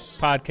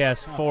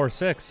Podcast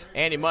 46.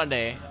 Andy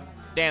Monday,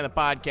 Dan the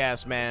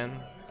Podcast Man,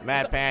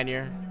 Matt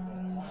Panier.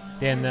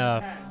 Dan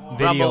the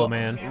Video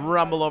Man.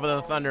 Rumble Over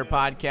the Thunder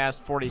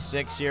Podcast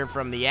 46 here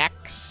from the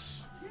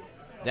X,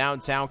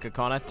 downtown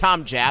Kaukauna.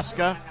 Tom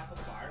Jaska,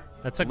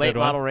 That's a late good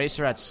one. model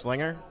racer at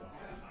Slinger.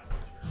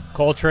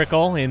 Cole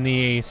Trickle in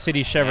the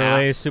City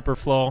Chevrolet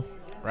Superflow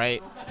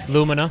Right.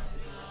 Lumina.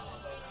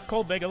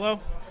 Cole Bigelow.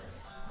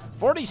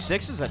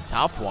 46 is a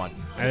tough one.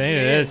 I think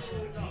it is.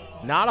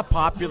 Not a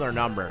popular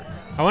number.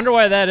 I wonder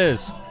why that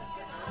is.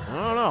 I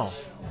don't know.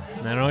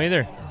 I don't know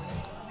either.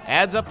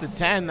 Adds up to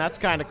 10. That's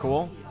kind of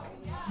cool.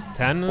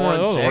 10? 4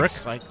 and 6.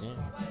 Works. Like,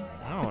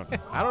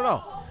 I don't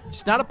know.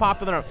 It's not a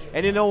popular number.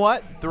 And you know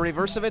what? The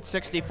reverse of it,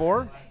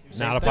 64.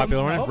 Not a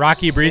popular one.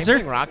 Rocky Breezer? Same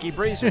thing, Rocky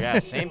Breezer. Yeah,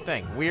 same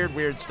thing.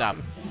 Weird stuff.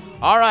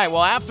 All right,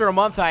 well, after a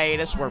month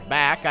hiatus, we're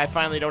back. I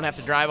finally don't have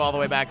to drive all the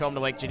way back home to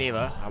Lake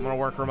Geneva. I'm going to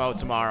work remote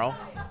tomorrow.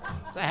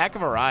 It's a heck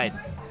of a ride.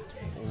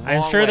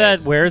 I'm sure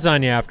that wears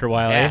on you after a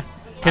while, Yeah.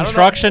 eh?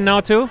 Construction now,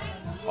 too?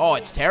 Oh,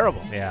 it's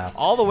terrible. Yeah.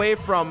 All the way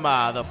from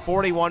the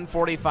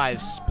 41-45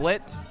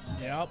 split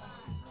Yep.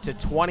 to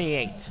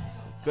 28.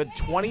 Good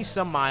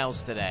 20-some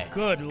miles today.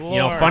 Good Lord. You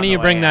know, funny you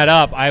bring that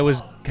up. I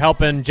was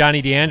helping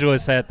Johnny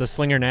DeAngelis at the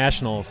Slinger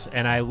Nationals,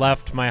 and I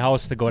left my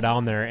house to go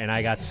down there, and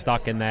I got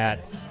stuck in that.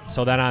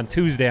 So then on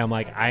Tuesday, I'm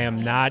like, I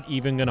am not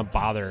even going to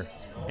bother,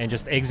 and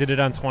just exited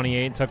on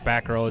 28 and took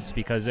back roads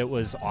because it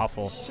was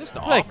awful. It's just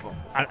Like awful.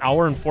 an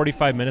hour and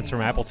 45 minutes from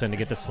Appleton to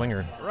get to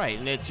Slinger. Right,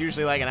 and it's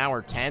usually like an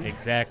hour 10.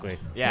 Exactly.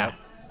 Yeah.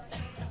 Yep.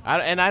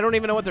 And I don't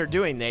even know what they're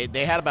doing.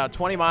 They had about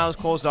 20 miles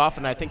closed off,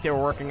 and I think they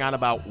were working on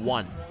about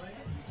 1.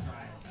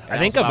 I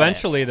think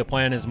eventually the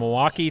plan is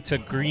Milwaukee to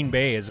Green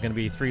Bay is going to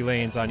be 3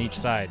 lanes on each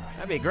side.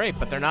 That'd be great,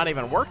 but they're not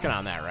even working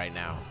on that right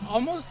now.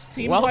 Almost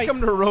seemed Welcome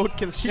to road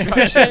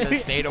construction in the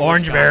state of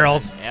Orange Wisconsin.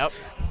 Barrels.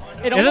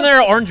 Yep. Isn't there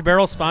an Orange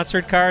Barrel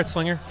sponsored car at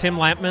Slinger? Tim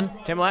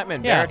Lampman? Tim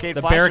Lampman, Yeah, Barricade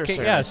the Flasher Barricade.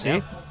 service. Yeah, see?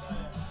 Yep.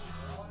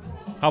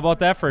 How about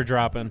that for a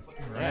drop-in?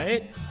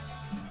 right?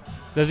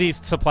 Does he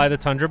supply the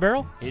Tundra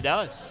barrel? He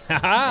does.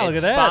 Haha, look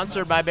It's at that.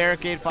 sponsored by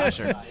Barricade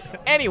Flasher.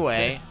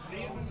 Anyway,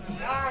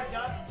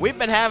 we've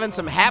been having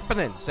some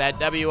happenings at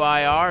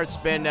WIR. It's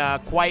been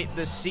quite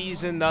the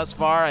season thus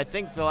far. I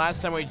think the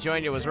last time we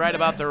joined you was right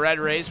about the red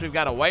race. We've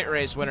got a white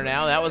race winner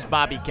now. That was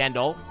Bobby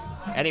Kendall,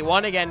 and he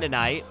won again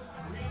tonight.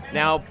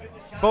 Now,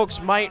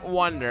 folks might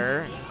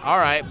wonder, all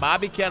right,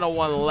 Bobby Kendall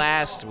won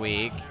last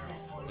week.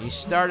 He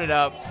started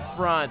up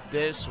front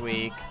this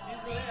week.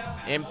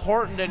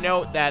 Important to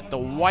note that the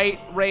white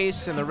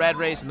race and the red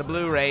race and the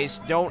blue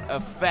race don't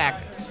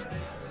affect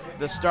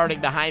the starting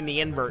behind the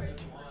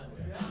invert.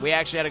 We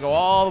actually had to go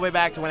all the way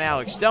back to when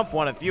Alex Stumpf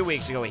won a few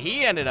weeks ago.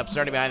 He ended up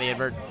starting behind the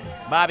invert.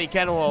 Bobby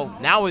Kendall,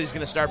 now he's going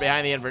to start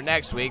behind the invert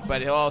next week,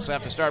 but he'll also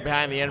have to start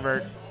behind the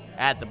invert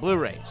at the blue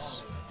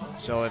race.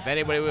 So if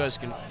anybody was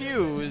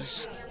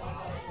confused,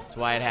 that's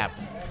why it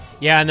happened.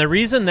 Yeah, and the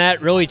reason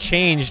that really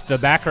changed the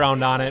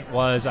background on it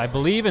was, I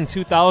believe in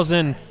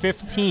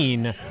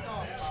 2015,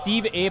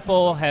 Steve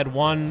Apel had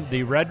won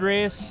the red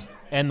race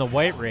and the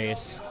white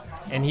race,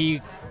 and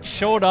he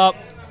showed up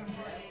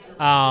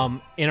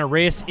in a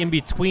race in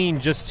between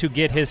just to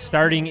get his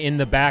starting in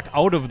the back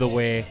out of the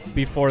way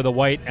before the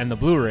white and the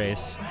blue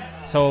race.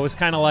 So it was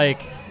kind of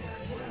like,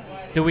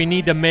 do we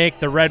need to make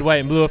the red, white,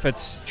 and blue if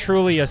it's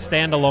truly a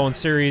standalone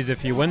series?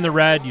 If you win the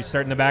red, you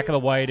start in the back of the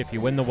white. If you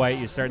win the white,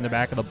 you start in the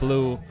back of the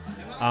blue,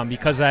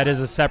 because that is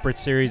a separate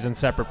series and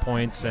separate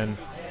points. And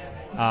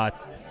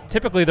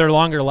typically they're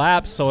longer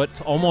laps, so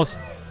it's almost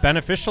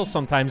beneficial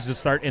sometimes to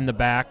start in the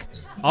back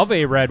of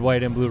a red,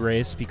 white, and blue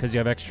race because you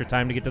have extra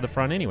time to get to the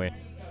front anyway.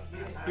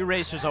 You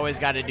racers always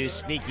got to do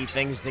sneaky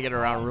things to get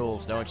around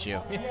rules, don't you?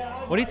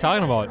 What are you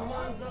talking about?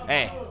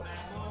 Hey,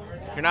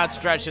 if you're not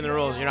stretching the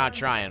rules, you're not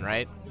trying,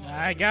 right?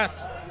 I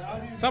guess.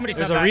 Somebody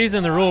There's said a that.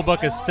 reason the rule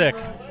book is thick.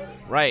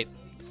 Right.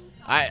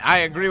 I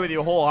agree with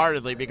you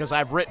wholeheartedly because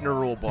I've written a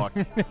rule book,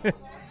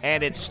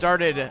 and it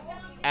started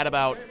at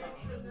about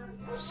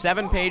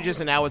 7 pages,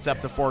 and now it's up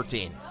to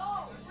 14.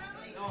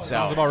 So,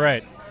 Sounds about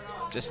right.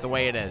 just the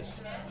way it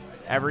is.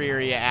 Every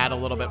year you add a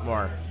little bit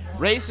more.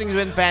 Racing's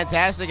been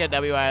fantastic at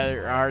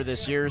WIR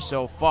this year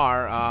so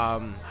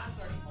far.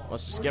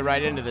 Let's just get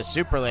right into the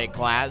Super Late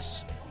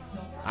class.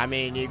 I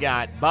mean, you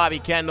got Bobby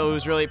Kendall,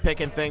 who's really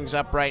picking things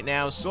up right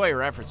now.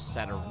 Sawyer Efforts has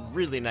had a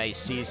really nice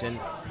season.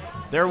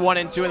 They're 1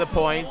 and 2 in the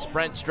points.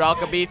 Brent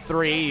Strelka be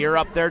 3. You're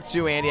up there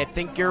too, Andy. I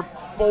think you're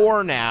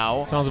 4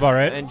 now. Sounds about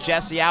right. And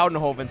Jesse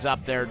Oudenhoven's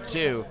up there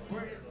too.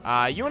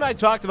 You and I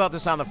talked about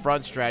this on the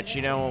front stretch.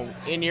 You know,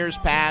 in years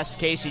past,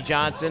 Casey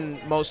Johnson,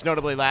 most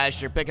notably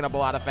last year, picking up a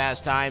lot of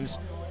fast times,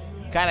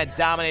 kind of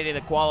dominating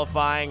the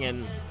qualifying.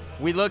 And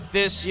we look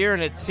this year,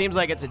 and it seems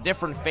like it's a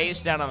different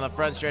face down on the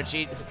front stretch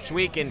each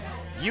week. And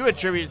you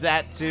attribute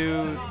that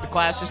to the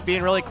class just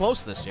being really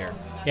close this year.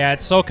 Yeah,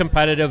 it's so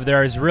competitive.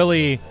 There's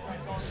really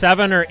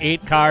 7 or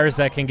 8 cars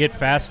that can get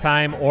fast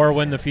time or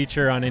win the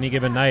feature on any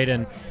given night.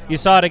 And you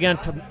saw it again.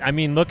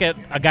 Look at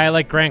a guy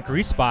like Grant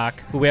Griesbach,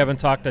 who we haven't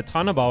talked a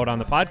ton about on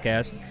the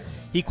podcast.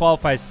 He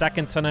qualifies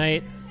second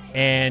tonight,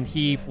 and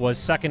he was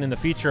second in the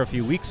feature a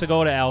few weeks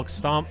ago to Alex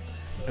Stump.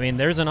 I mean,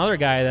 there's another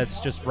guy that's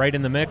just right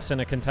in the mix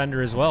and a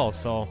contender as well.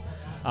 So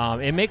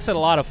it makes it a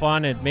lot of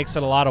fun. It makes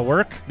it a lot of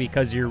work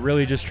because you're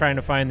really just trying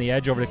to find the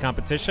edge over the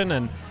competition.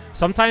 And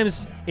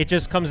sometimes it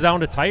just comes down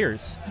to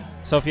tires.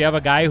 So if you have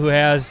a guy who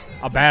has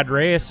a bad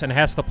race and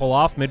has to pull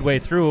off midway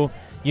through,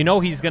 you know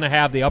he's going to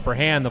have the upper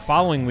hand the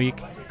following week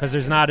because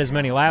there's not as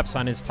many laps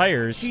on his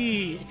tires.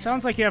 Gee, it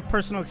sounds like you have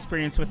personal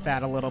experience with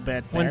that a little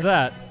bit there. When's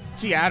that?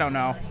 Gee, I don't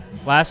know.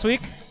 Last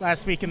week?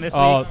 Last week and this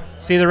Oh, week?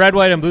 see, the red,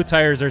 white, and blue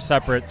tires are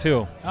separate,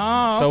 too.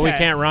 Oh, okay. So we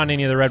can't run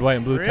any of the red, white,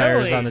 and blue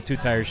tires Really? on the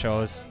two-tire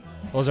shows.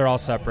 Those are all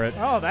separate.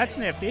 Oh, that's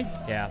nifty.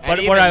 Yeah, And but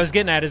even- what I was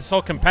getting at is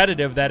so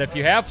competitive that if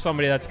you have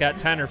somebody that's got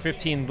 10 or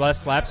 15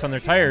 less laps on their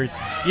tires,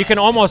 you can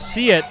almost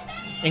see it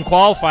in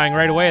qualifying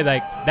right away,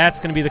 like that's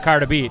going to be the car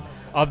to beat.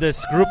 Of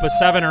this group of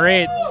 7 or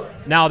 8,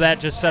 now that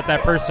just set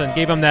that person,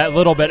 gave them that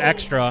little bit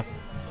extra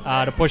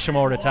to push them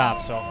over the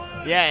top. So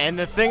Yeah, and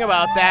the thing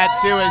about that,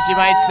 too, is you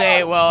might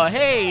say, well,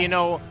 hey,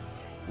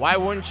 why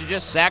wouldn't you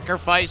just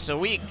sacrifice a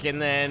week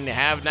and then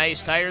have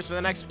nice tires for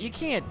the next? You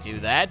can't do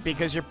that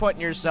because you're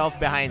putting yourself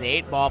behind the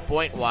 8-ball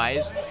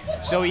point-wise.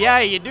 So, yeah,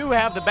 you do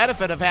have the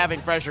benefit of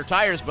having fresher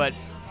tires, but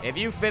if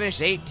you finish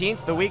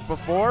 18th the week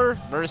before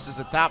versus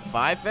a top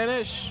 5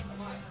 finish,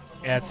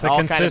 yeah, it's the all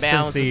kind of consistency.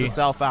 balances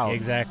itself out.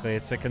 Exactly,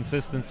 it's the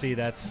consistency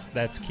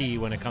that's key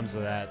when it comes to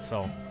that.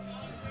 So.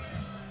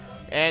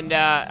 And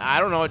I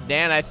don't know,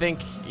 Dan, I think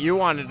you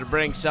wanted to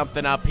bring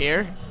something up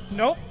here.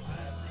 Nope.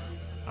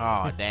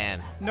 Oh,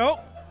 Dan. Nope.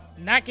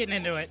 Not getting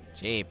into it.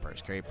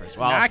 Jeepers creepers.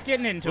 Well, Not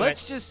getting into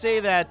let's it. just say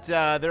that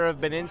there have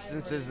been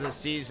instances this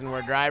season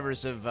where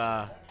drivers have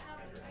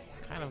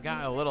kind of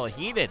got a little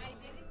heated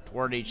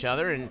toward each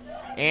other. And,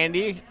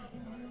 Andy,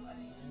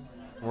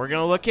 we're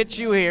going to look at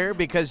you here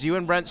because you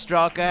and Brent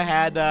Strelka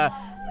had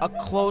a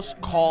close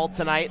call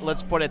tonight.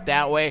 Let's put it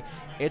that way.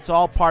 It's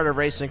all part of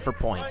racing for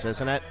points,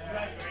 isn't it?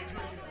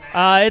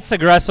 It's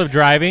aggressive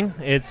driving.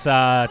 It's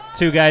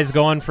 2 guys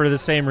going for the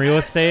same real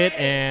estate,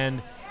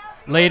 and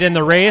late in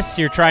the race,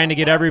 you're trying to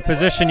get every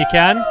position you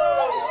can.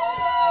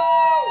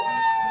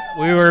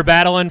 We were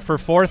battling for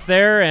 4th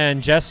there,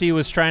 and Jesse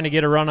was trying to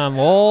get a run on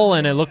Lowell,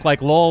 and it looked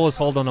like Lowell was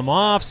holding him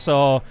off,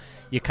 so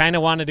you kind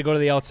of wanted to go to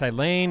the outside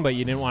lane, but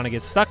you didn't want to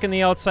get stuck in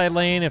the outside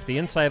lane if the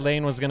inside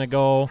lane was going to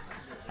go.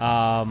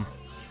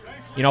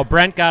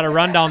 Brent got a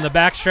run down the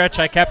backstretch.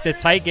 I kept it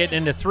tight getting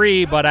into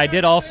 3, but I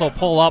did also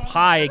pull up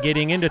high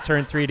getting into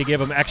turn 3 to give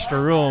him extra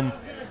room,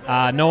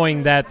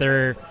 knowing that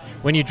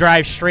when you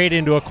drive straight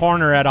into a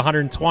corner at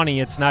 120,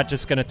 it's not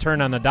just going to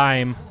turn on a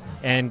dime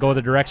and go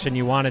the direction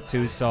you want it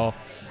to. So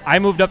I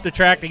moved up the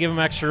track to give him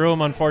extra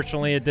room.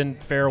 Unfortunately, it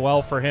didn't fare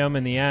well for him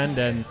in the end,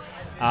 and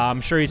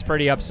I'm sure he's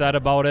pretty upset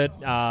about it.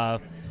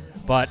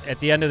 But at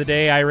the end of the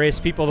day, I race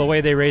people the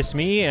way they race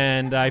me,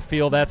 and I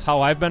feel that's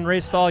how I've been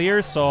raced all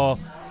year. So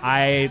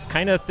I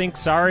kind of think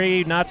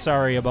sorry, not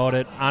sorry about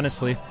it,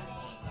 honestly.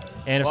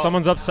 And if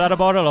someone's upset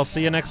about it, I'll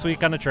see you next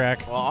week on the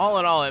track. Well, all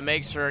in all, it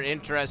makes for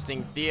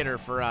interesting theater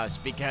for us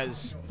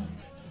because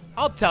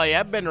I'll tell you,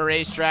 I've been to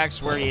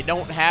racetracks where you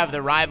don't have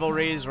the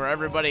rivalries, where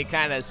everybody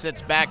kind of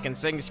sits back and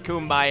sings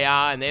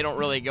Kumbaya and they don't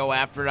really go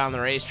after it on the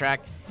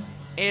racetrack.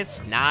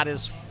 It's not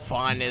as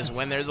fun as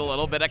when there's a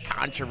little bit of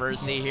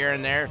controversy here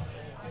and there.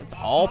 It's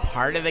all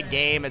part of the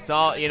game. It's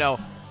all,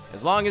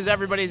 as long as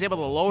everybody's able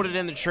to load it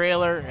in the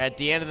trailer at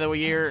the end of the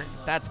year,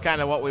 that's kind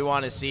of what we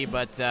want to see.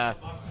 But,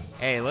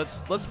 hey,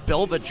 let's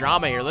build the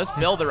drama here. Let's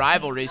build the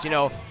rivalries.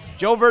 Joe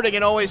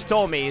Vertigan always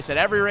told me, he said,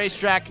 every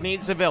racetrack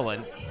needs a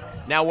villain.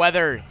 Now,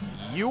 whether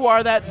you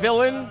are that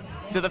villain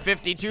to the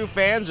 52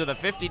 fans or the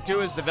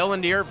 52 is the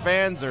villain to your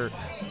fans or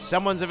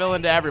someone's a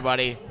villain to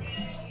everybody,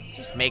 it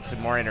just makes it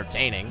more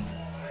entertaining.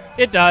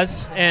 It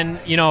does. And,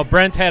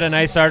 Brent had a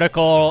nice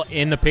article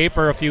in the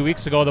paper a few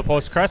weeks ago, the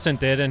Post-Crescent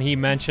did, and he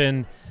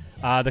mentioned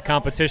the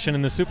competition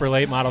in the super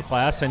late model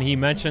class, and he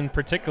mentioned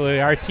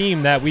particularly our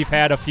team that we've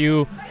had a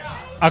few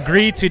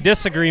agree to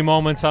disagree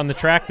moments on the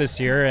track this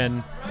year,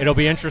 and it'll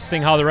be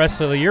interesting how the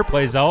rest of the year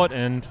plays out,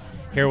 and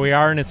here we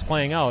are and it's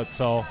playing out.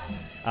 So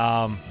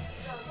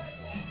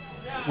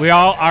we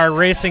all are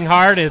racing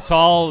hard. It's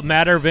all a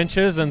matter of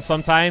inches, and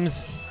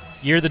sometimes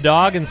you're the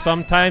dog and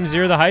sometimes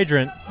you're the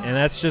hydrant, and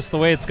that's just the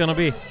way it's going to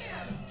be.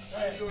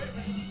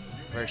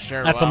 For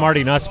sure. That's a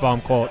Marty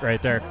Nussbaum quote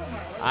right there.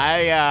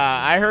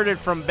 I heard it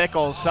from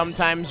Bickles.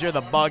 Sometimes you're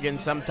the bug and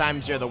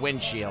sometimes you're the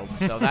windshield.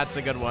 So that's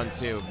a good one,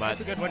 too. But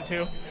That's a good one,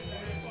 too.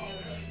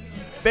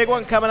 big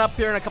one coming up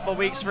here in a couple of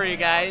weeks for you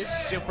guys.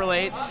 Super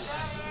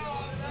Lates,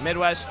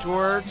 Midwest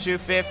Tour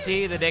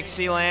 250, the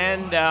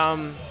Dixieland.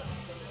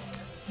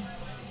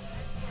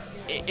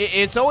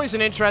 It's always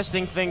an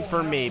interesting thing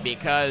for me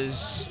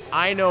because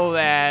I know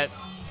that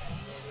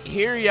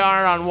here you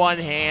are on one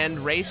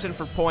hand racing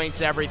for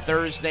points every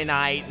Thursday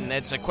night, and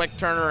it's a quick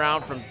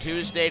turnaround from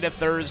Tuesday to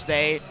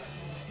Thursday.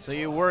 So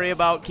you worry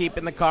about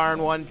keeping the car in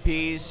one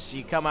piece.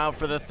 You come out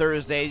for the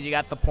Thursdays, you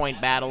got the point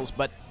battles.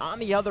 But on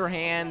the other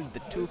hand, the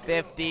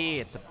 250,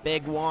 it's a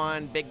big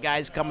one. Big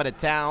guys coming to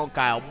town,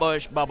 Kyle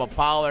Busch, Bubba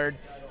Pollard.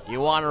 You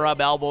want to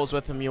rub elbows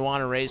with them. You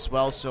want to race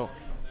well. So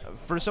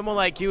for someone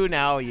like you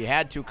now, you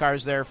had 2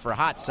 cars there for a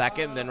hot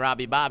second, then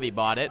Robbie Bobby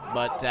bought it.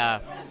 But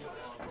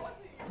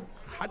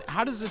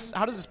how does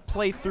this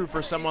play through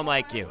for someone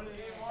like you?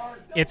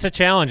 It's a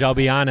challenge, I'll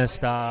be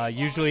honest.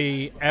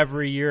 Usually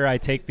every year I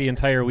take the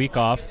entire week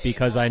off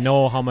because I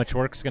know how much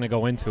work's going to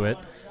go into it.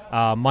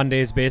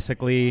 Monday's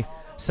basically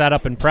set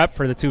up and prep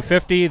for the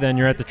 250, then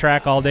you're at the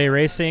track all day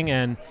racing,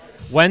 and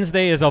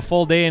Wednesday is a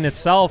full day in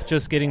itself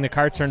just getting the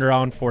car turned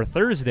around for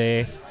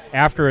Thursday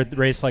after a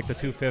race like the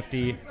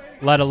 250,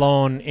 let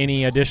alone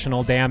any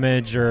additional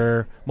damage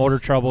or motor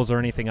troubles or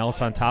anything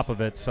else on top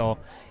of it. So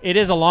it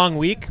is a long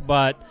week,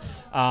 but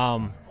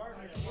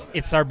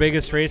it's our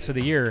biggest race of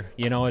the year.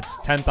 You know, it's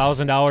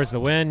 $10,000 to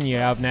win. You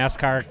have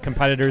NASCAR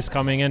competitors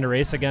coming in to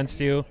race against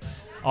you.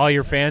 All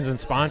your fans and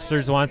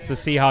sponsors wants to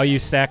see how you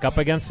stack up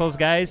against those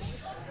guys.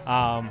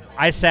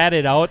 I sat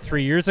it out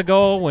 3 years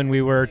ago when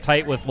we were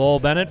tight with Lowell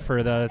Bennett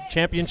for the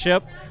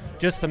championship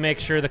just to make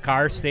sure the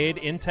car stayed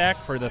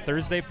intact for the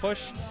Thursday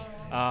push.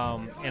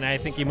 And I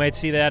think you might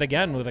see that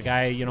again with a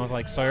guy, you know,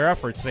 like Sawyer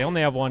Efforts. They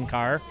only have 1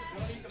 car.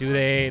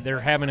 They're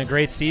having a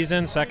great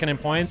season, second in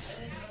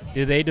points.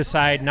 Do they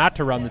decide not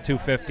to run the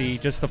 250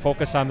 just to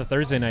focus on the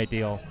Thursday night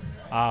deal?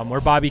 Where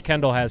Bobby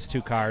Kendall has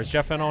 2 cars.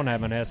 Jeff Van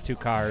Onheaven has 2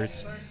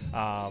 cars.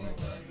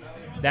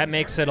 That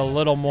makes it a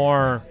little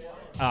more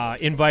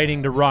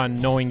inviting to run,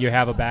 knowing you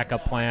have a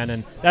backup plan.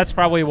 And that's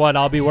probably what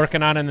I'll be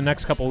working on in the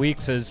next couple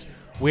weeks is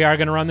we are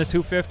going to run the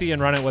 250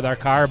 and run it with our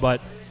car,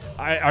 but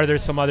are there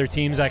some other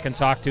teams I can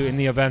talk to in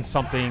the event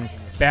something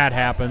bad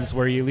happens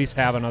where you at least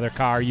have another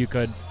car you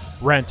could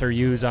rent or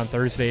use on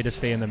Thursday to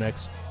stay in the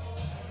mix?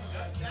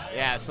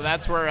 Yeah, so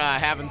that's where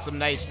having some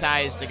nice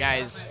ties to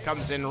guys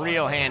comes in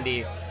real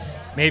handy.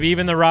 Maybe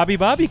even the Robbie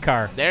Bobby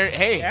car.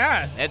 Hey,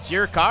 Yeah. It's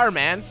your car,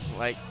 man.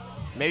 Like,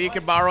 maybe you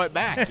could borrow it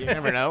back. You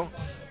never know.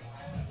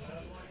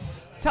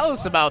 Tell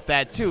us about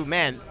that, too.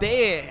 Man,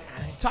 they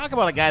talk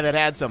about a guy that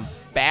had some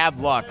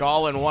bad luck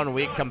all in 1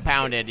 week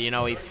compounded. You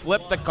know, he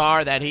flipped the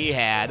car that he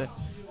had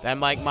that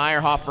Mike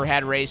Meyerhofer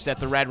had raced at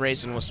the red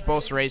race and was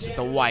supposed to race at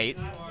the white.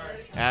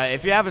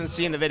 If you haven't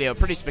seen the video,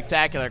 pretty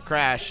spectacular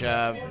crash.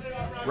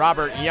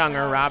 Robert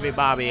Younger, Robbie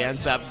Bobby,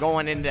 ends up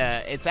going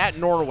it's at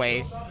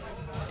Norway.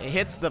 It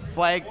hits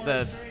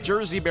the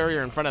jersey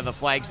barrier in front of the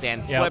flag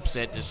stand, flips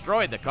it,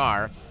 destroyed the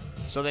car.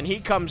 So then he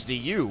comes to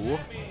you.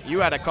 You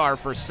had a car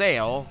for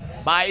sale,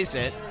 buys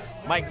it.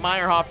 Mike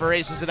Meyerhofer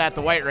races it at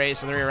the white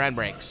race, and the rear end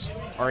breaks.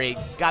 Or he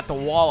got the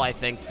wall, I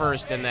think,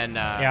 first, and then...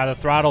 the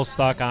throttle's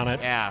stuck on it.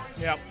 Yeah.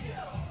 Yep.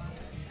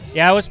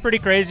 Yeah, it was pretty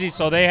crazy.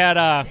 So they had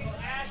a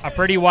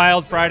pretty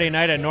wild Friday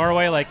night at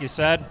Norway, like you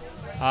said.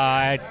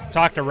 I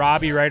talked to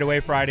Robbie right away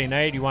Friday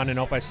night. He wanted to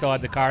know if I still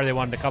had the car. They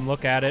wanted to come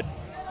look at it.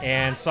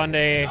 And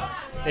Sunday,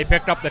 they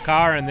picked up the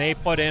car, and they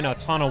put in a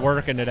ton of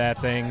work into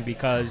that thing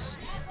because,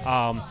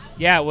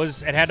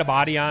 it had a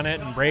body on it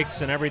and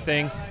brakes and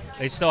everything.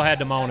 They still had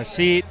to mount a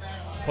seat,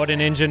 put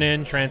an engine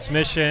in,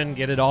 transmission,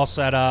 get it all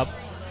set up.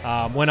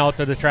 Went out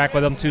to the track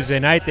with them Tuesday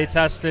night. They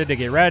tested to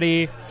get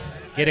ready,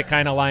 get it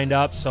kind of lined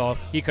up so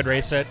he could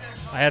race it.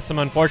 I had some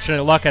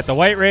unfortunate luck at the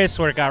white race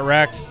where it got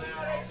wrecked.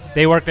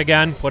 They worked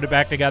again, put it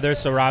back together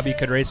so Robbie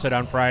could race it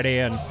on Friday,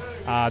 and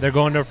they're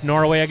going to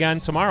Norway again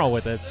tomorrow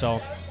with it. So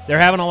they're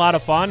having a lot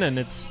of fun, and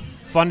it's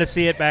fun to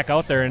see it back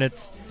out there. And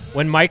it's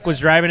when Mike was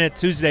driving it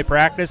Tuesday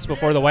practice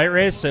before the white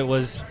race, it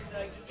was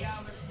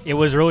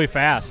really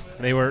fast.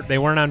 They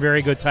weren't on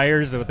very good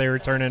tires, but they were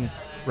turning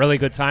really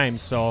good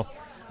times. So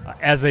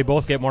as they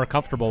both get more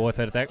comfortable with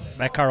it,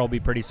 that car will be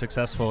pretty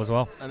successful as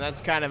well. And that's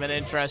kind of an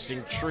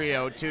interesting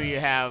trio, too. You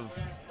have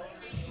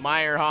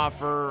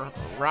Meyerhofer,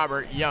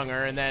 Robert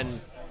Younger, and then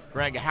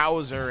Greg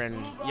Hauser.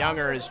 And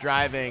Younger is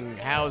driving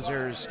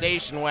Hauser's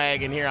station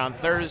wagon here on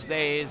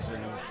Thursdays.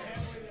 And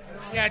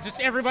Yeah, just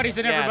everybody's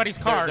in everybody's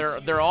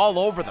cars. They're all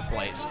over the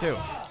place, too.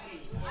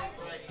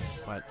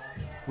 But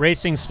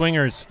Racing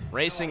swingers.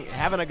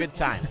 having a good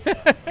time.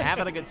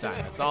 Having a good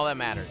time. That's all that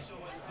matters.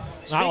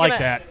 Not like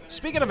that.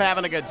 Speaking of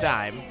having a good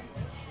time,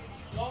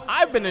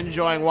 I've been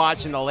enjoying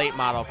watching the late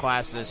model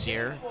class this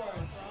year.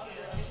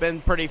 It's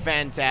been pretty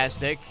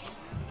fantastic.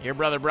 Your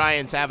brother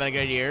Brian's having a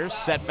good year.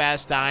 Set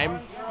fast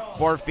time.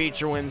 4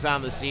 feature wins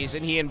on the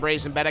season. He and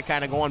Brazen Betta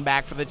kind of going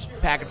back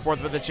and forth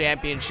for the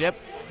championship.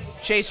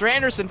 Chase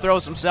Randerson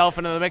throws himself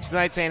into the mix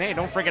tonight saying, hey,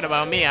 don't forget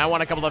about me. I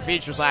won a couple of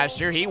features last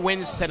year. He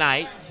wins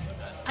tonight.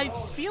 I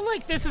feel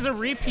like this is a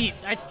repeat.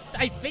 I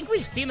think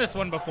we've seen this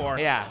one before.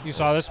 Yeah. You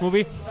saw this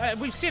movie?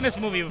 We've seen this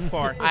movie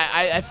before.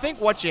 I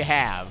think what you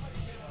have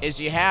is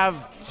you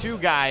have 2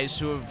 guys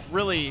who have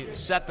really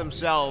set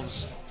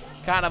themselves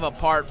kind of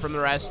apart from the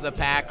rest of the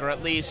pack, or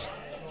at least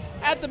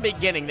at the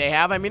beginning they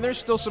have. I mean, there's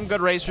still some good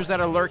racers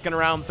that are lurking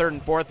around 3rd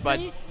and 4th, but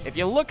if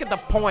you look at the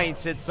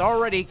points, it's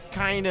already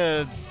kind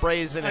of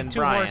Brazen and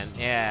Brian.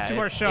 Two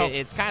horse show.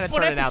 It's kind of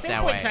turning out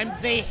that way. But at the same point in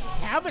time, they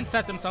haven't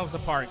set themselves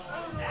apart.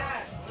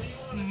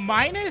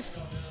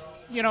 Minus,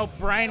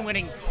 Brian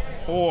winning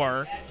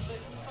 4,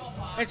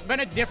 it's been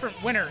a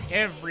different winner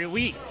every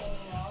week.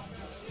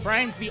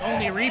 Brian's the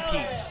only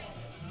repeat.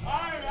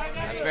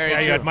 That's very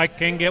true. You had Mike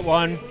King get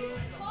one.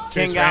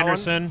 King Chase got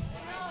Randerson.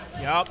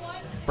 Yep.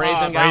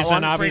 Brazen got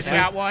one. Obviously.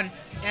 Brazen got one.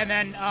 And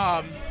then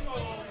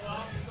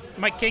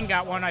Mike King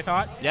got one, I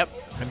thought. Yep.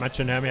 I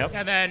mentioned him, yep.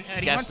 And then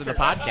Eddie Guest of Munster. the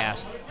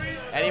podcast.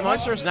 Eddie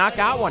Munster's not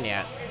got one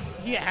yet.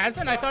 He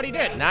hasn't? I thought he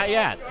did. Not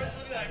yet.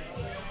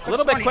 A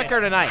little bit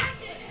quicker tonight.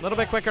 A little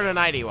bit quicker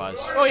tonight he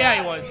was. Oh,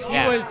 yeah, he was.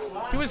 Yeah.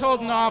 He was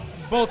holding off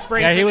both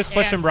Brazen Yeah, he was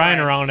pushing and Brian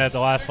around at the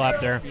last lap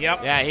there.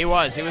 Yep. Yeah, he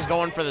was. He was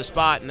going for the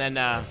spot and then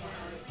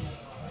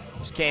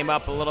just came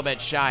up a little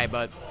bit shy.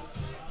 But,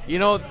 you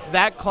know,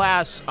 that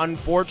class,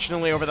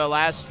 unfortunately, over the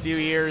last few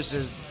years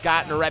has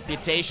gotten a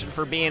reputation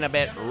for being a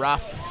bit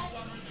rough,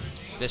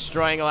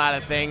 destroying a lot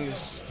of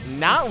things.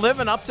 Not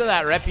living up to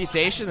that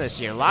reputation this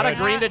year. A lot of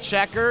green to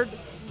checkered.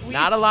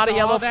 Not a lot of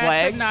yellow that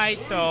flags. Tonight,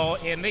 though,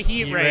 in the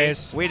heat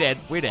race. We did.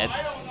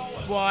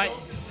 But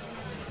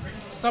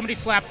somebody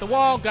slapped the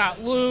wall,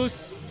 got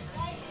loose.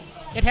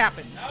 It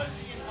happens.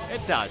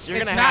 It does.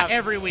 It's not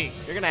every week.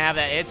 You're gonna have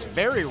that. It's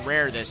very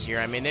rare this year.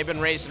 I mean, they've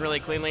been racing really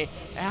cleanly.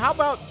 And how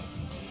about?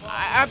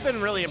 I've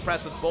been really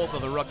impressed with both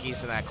of the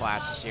rookies in that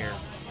class this year.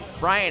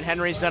 Brian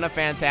Henry's done a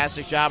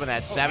fantastic job in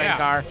that 7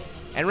 car.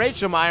 And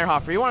Rachel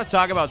Meyerhofer, you want to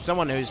talk about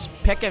someone who's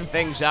picking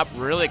things up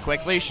really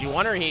quickly. She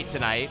won her heat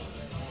tonight.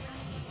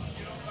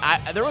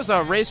 There was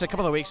a race a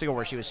couple of weeks ago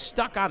where she was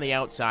stuck on the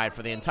outside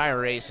for the entire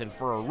race, and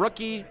for a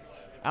rookie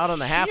out on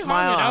the half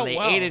mile on the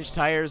 8-inch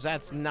tires,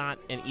 that's not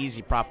an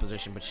easy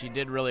proposition, but she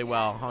did really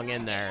well, hung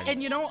in there.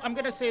 And, you know, I'm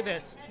going to say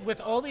this.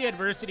 With all the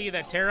adversity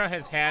that Tara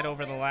has had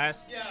over the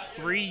last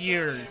 3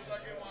 years,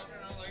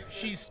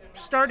 she's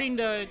starting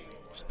to...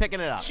 She's picking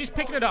it up. She's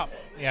picking it up.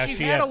 Yeah,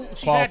 she had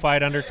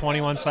qualified under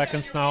 21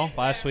 seconds now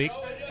last week.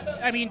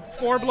 I mean,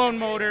 4 blown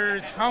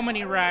motors, how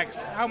many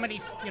wrecks, how many,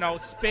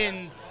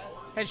 spins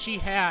has she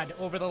had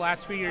over the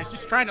last few years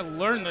just trying to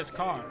learn this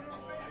car.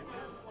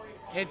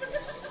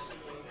 It's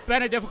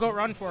been a difficult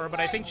run for her, but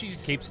I think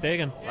she's... Keeps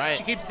digging. Right.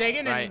 She keeps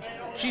digging, and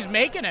she's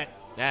making it.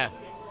 Yeah.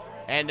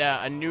 And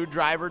a new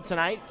driver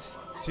tonight,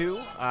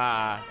 too,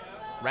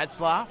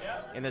 Retzloff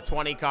in the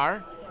 20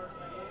 car.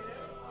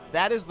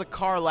 That is the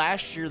car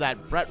last year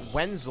that Brett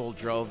Wenzel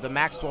drove, the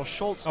Maxwell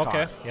Schultz car.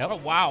 Okay, yep. Oh,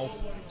 wow.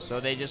 So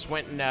they just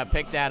went and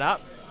picked that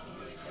up.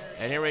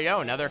 And here we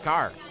go, another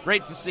car.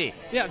 Great to see.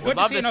 Yeah, good Would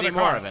love to see another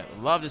more car. of it.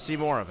 Love to see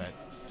more of it.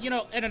 You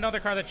know, and another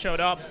car that shows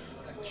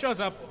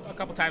up a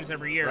couple times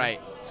every year. Right.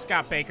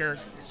 Scott Baker.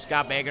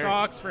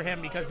 Sucks for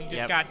him because he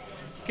just got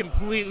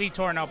completely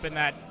torn up in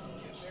that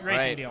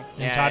racing deal.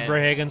 And Todd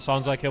Verhagen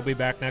sounds like he'll be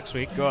back next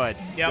week. Good.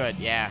 Yep.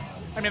 Good, yeah.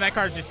 I mean, that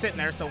car's just sitting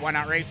there, so why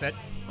not race it?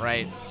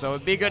 Right. So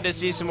it'd be good to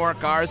see some more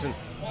cars. And,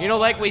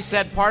 like we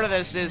said, part of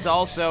this is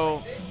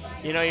also,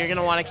 you're going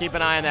to want to keep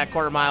an eye on that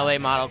quarter-mile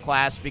late model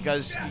class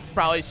because you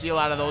probably see a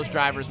lot of those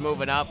drivers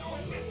moving up.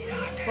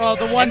 Well,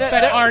 the ones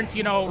that aren't,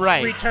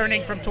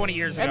 returning from 20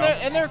 years ago.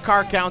 And their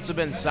car counts have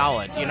been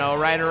solid,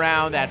 right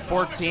around that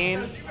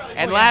 14.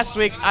 And last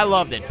week, I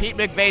loved it. Pete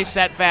McVeigh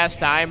set fast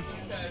time.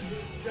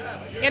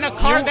 In a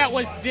car that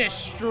was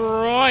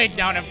destroyed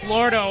down in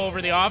Florida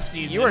over the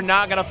offseason. You are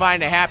not going to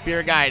find a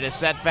happier guy to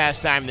set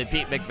fast time than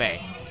Pete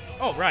McVeigh.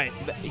 Oh, right.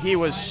 He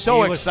was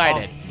so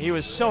excited. He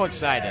was so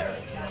excited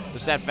to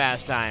set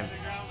fast time.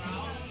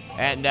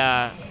 And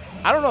I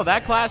don't know,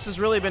 that class has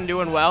really been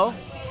doing well.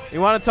 You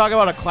want to talk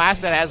about a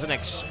class that has an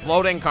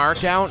exploding car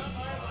count?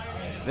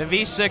 The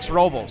V6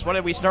 Rovals. What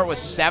did we start with?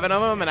 7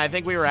 of them, and I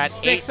think we were at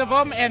 6 of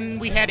them,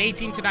 and we had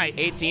 18 tonight.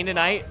 18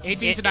 tonight.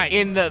 18 tonight.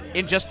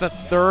 In just the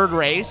 3rd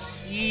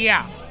race.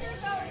 Yeah,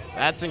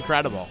 that's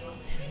incredible.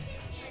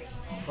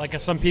 Like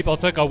if some people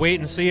took a wait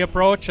and see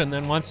approach, and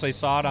then once they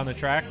saw it on the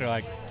track, they're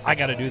like, "I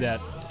got to do that."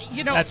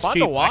 That's fun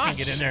cheap. to watch. I can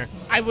get in there.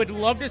 I would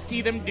love to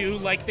see them do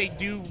like they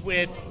do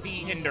with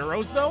the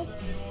Enduros, though.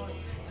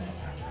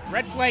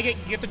 Red flag it,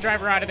 get the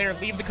driver out of there,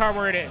 leave the car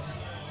where it is.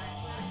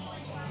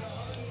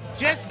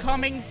 Just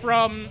coming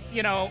from,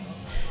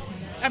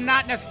 I'm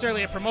not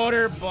necessarily a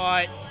promoter,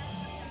 but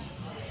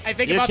I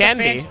think about the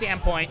fan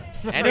standpoint.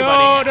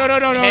 Anybody.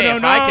 No. Hey,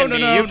 if I can be,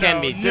 you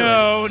can be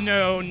too.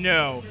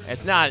 No.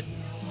 It's not.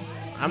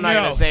 I'm not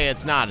going to say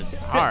it's not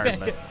hard,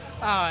 but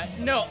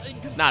no.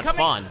 It's not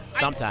fun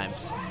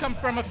sometimes. I come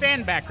from a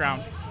fan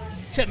background.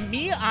 To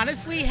me,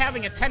 honestly,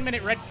 having a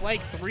 10-minute red flag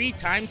 3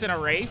 times in a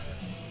race,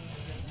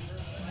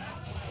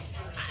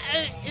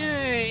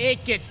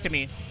 it gets to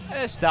me.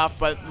 It's tough,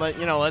 but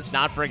let's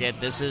not forget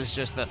this is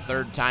just the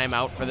 3rd time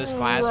out for this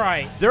class.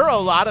 Right. There are a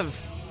lot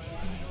of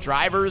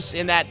drivers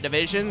in that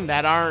division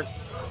that aren't.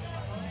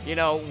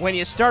 When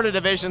you start a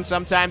division,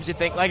 sometimes you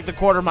think like the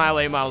quarter-mile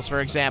A models,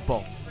 for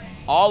example.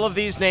 All of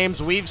these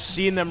names, we've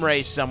seen them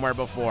race somewhere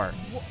before.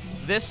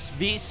 This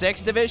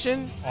V6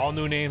 division, all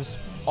new names.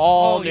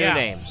 All new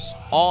names.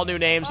 All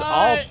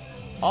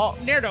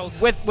Nerdos.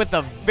 With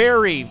a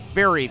very,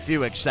 very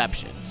few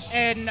exceptions.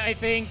 And I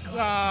think,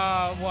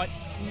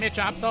 Mitch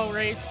Opsahl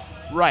race?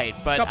 Right,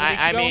 but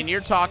I mean,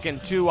 you're talking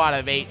 2 out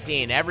of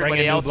 18.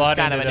 Everybody else is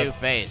kind of a new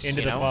face.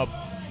 Into the club.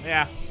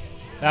 Yeah.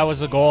 That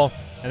was the goal,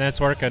 and that's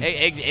working.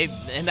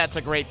 And that's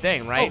a great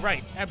thing, right? Oh,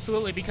 right.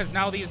 Absolutely, because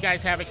now these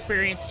guys have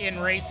experience in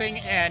racing,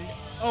 and,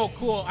 oh,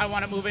 cool, I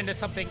want to move into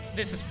something.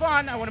 This is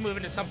fun. I want to move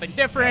into something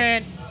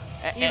different.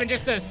 Even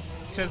just to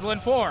Sizzling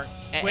 4,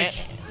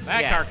 which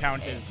that car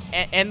count is.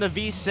 And the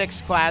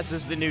V6 class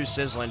is the new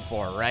Sizzling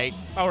 4, right?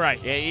 Oh,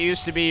 right. It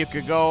used to be you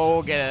could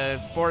go get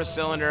a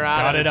 4-cylinder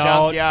out of the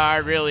out.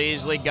 junkyard really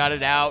easily, gut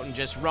it out, and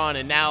just run.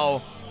 And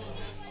now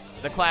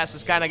the class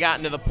has kind of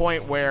gotten to the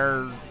point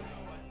where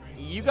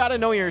you got to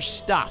know your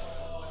stuff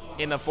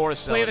in the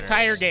 4-cylinders. Play the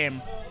tire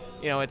game.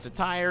 You know, it's a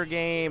tire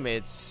game.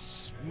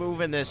 It's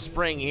moving this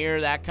spring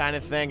here, that kind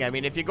of thing. I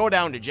mean, if you go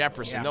down to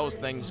Jefferson, those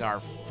things are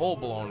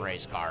full-blown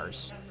race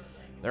cars.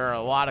 There are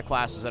a lot of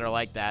classes that are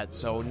like that.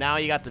 So now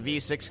you got the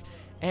V6.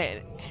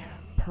 And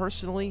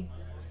personally,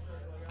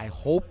 I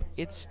hope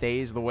it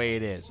stays the way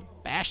it is.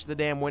 Bash the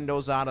damn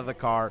windows out of the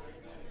car.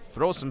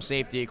 Throw some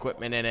safety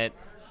equipment in it.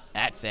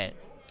 That's it.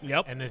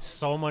 Yep. And there's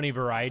so many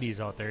varieties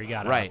out there. You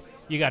got Right.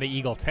 You got an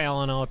Eagle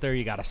Talon out there.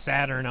 You got a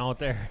Saturn out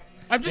there.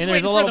 I'm just and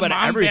waiting there's a for little the bit of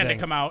mom van to everything.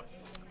 come out.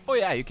 Oh,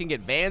 yeah, you can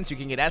get vans. You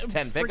can get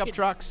S10 pickup Freaking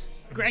trucks.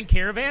 Grand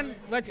Caravan?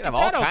 Let's You get can have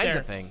all that out kinds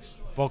there. of things.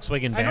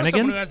 Volkswagen I know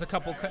someone who Vanagon. has a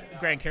couple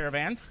Grand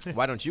Caravans.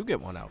 Why don't you get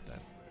one out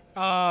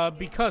then?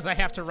 Because I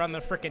have to run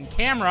the freaking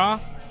camera.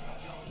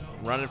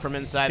 Run it from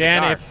inside the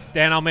car.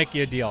 Dan, I'll make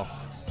you a deal.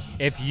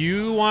 If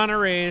you want to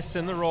race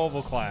in the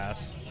Roval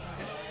class,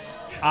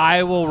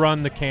 I will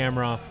run the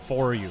camera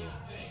for you.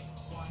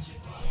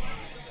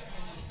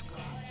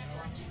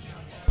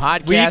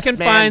 Podcast We can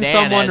man find Dan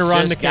someone to has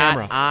run just the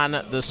camera. got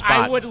on the spot.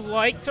 I would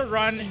like to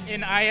run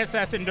an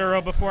ISS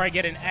Enduro before I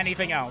get in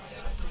anything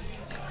else.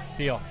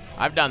 Deal.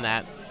 I've done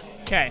that.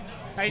 Okay.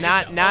 I'm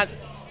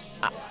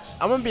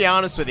going to be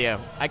honest with you.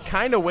 I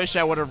kind of wish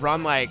I would have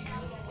run like,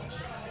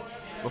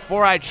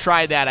 before I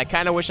tried that, I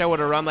kind of wish I would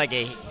have run like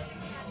a heat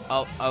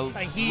and a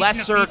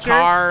lesser feature?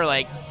 car,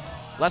 like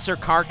lesser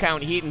car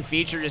count heat and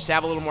feature, just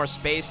have a little more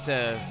space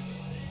to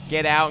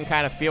get out and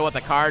kind of feel what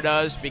the car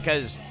does,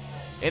 because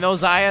in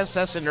those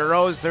ISS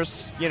Enduros,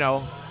 there's,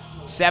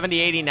 70,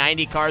 80,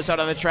 90 cars out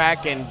on the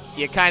track, and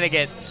you kind of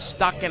get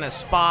stuck in a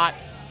spot.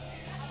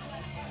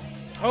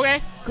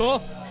 Okay,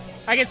 cool.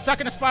 I get stuck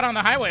in a spot on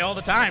the highway all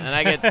the time. And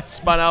I get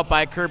spun out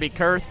by Kirby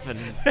Kurth, and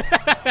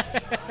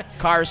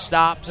car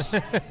stops.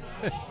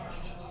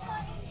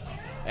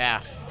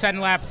 Yeah. 10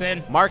 laps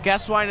in. Mark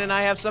Eswine and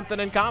I have something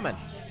in common.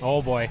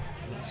 Oh, boy.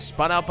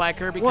 Spun out by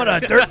Kirby What a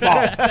Kurth.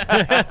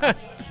 dirtball.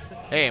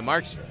 Hey,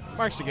 Mark's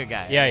a good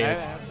guy. Yeah, he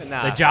is. I've been,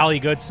 The Jolly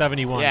Good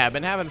 71. Yeah, I've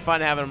been having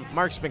fun.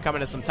 Mark's been coming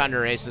to some Tundra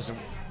races and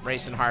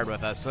racing hard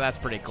with us, so that's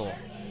pretty cool.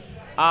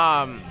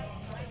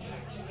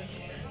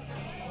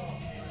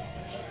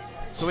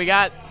 So we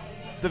got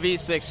the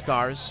V6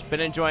 cars. Been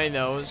enjoying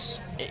those.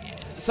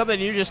 Something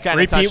you just kind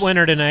of touched. Repeat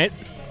winner tonight.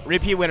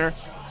 Repeat winner.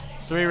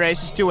 3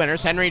 races, 2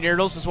 winners. Henry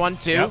Neerdles has won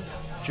 2. Yep.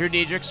 Drew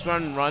Diedrich's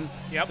run.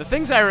 Yep. The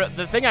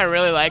thing I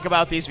really like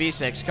about these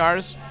V6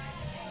 cars,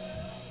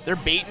 they're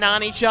beating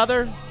on each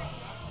other,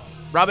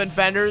 rubbing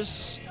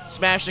fenders,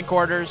 smashing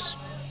quarters,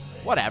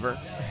 whatever.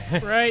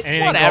 Right.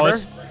 Anything Whatever.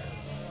 goes.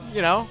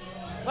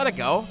 Let it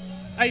go.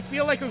 I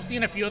feel like we've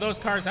seen a few of those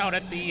cars out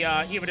at the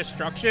Eva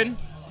Destruction.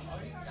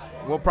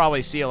 We'll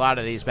probably see a lot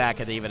of these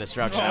back at the Eva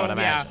Destruction, I would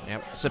imagine.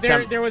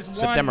 Yep. There was one,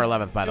 September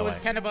 11th, by the It way. was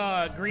kind of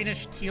a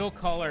greenish teal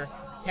color.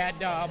 Had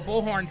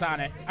bullhorns on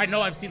it. I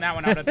know I've seen that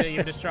one out at the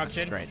Eva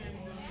Destruction. That's great.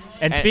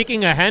 And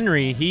speaking of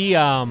Henry, he,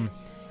 I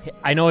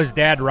know his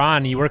dad,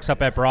 Ron, he works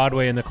up at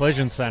Broadway in the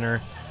Collision Center.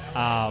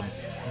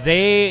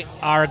 They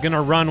are going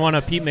to run one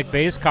of Pete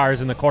McVeigh's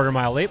cars in the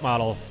quarter-mile late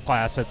model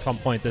class at some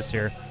point this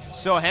year.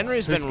 So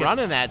Henry's So he's been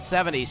running that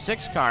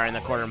 76 car in the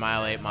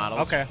quarter-mile 8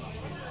 models. Okay.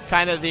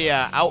 Kind of the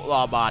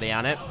outlaw body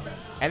on it.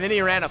 And then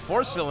he ran a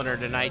 4-cylinder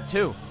tonight,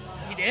 too.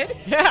 He did?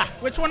 Yeah.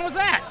 Which one was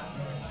that?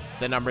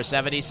 The number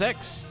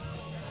 76.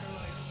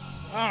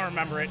 I don't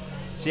remember it.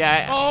 See,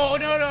 Oh,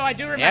 no, I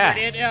do remember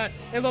it.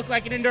 It looked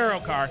like an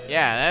Enduro car.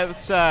 Yeah,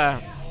 that's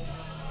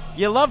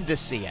you love to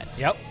see it.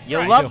 Yep. You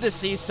Right. love to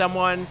see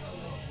someone,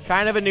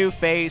 kind of a new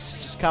face,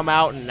 just come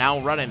out and now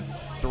running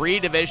 3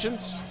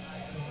 divisions.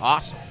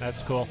 Awesome.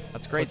 That's cool.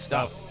 That's great Good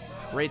stuff.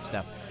 Great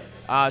stuff.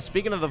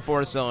 Speaking of the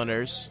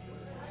 4-cylinders,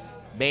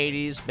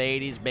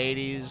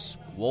 Beatties,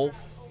 Wolf,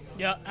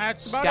 Yeah,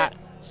 that's about it.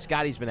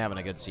 Scotty's been having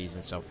a good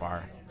season so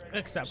far.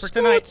 Except for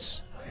tonight.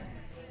 Scoots.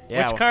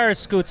 Yeah, Which car is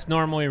Scoot's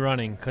normally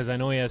running? Because I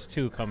know he has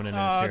 2 coming in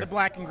this year. The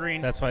black and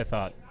green. That's what I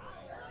thought.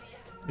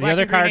 The Black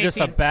other and green car just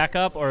a 18.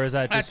 backup, or is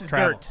that That's just his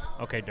travel? dirt.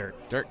 Okay, dirt.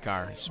 Dirt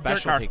car.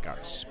 Specialty car.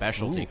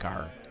 Specialty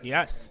car.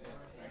 Yes.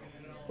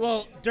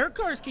 Well, dirt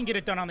cars can get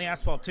it done on the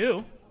asphalt,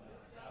 too.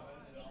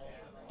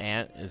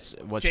 And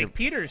what's Jake your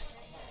Peters.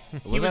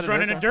 was He that was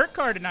running a dirt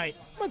car tonight.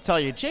 I'm gonna tell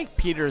you, Jake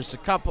Peters.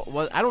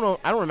 I don't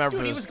remember Dude,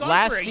 if he it was was gone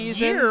last for a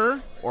season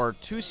year. or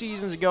 2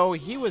 seasons ago.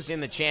 He was in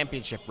the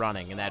championship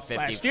running in that 50.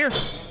 Last year.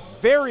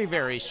 Very,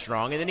 very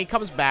strong. And then he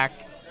comes back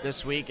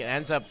this week and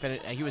ends up.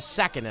 He was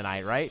second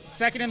tonight, right?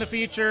 Second in the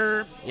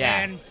feature Yeah.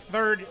 and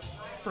third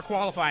for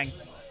qualifying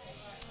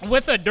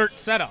with a dirt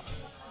setup,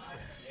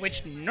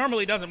 which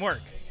normally doesn't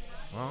work.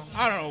 Well,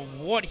 I don't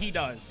know what he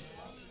does.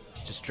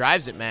 just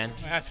drives it, man.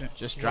 That's it.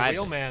 Just He's a drives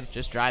real it. man.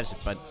 Just drives it.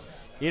 But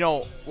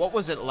what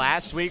was it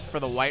last week for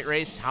the white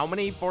race? How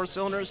many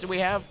 4-cylinders did we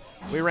have?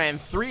 We ran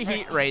 3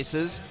 heat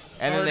races,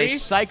 and then they 30?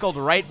 cycled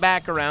right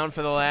back around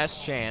for the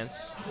last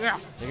chance. Yeah.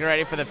 Getting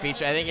ready for the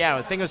feature. I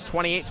think it was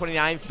 28,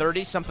 29,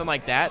 30, something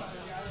like that.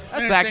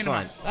 That's Insane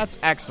excellent. amount. That's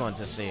excellent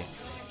to see.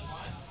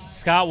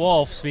 Scott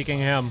Wolf, speaking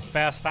of him,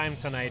 fast time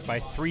tonight by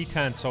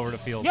 0.3 over the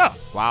field. Yeah.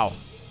 Wow.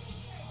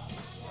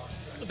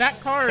 That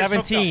car is hooked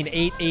up.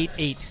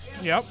 17.888.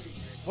 Yep.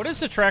 What is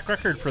the track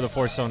record for the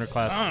 4-cylinder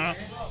class? I don't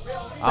know.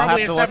 I'll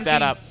Probably have to a look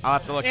that 17. up. I'll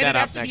have to look It'd that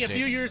have up to next be a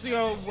few week. years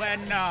ago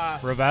when,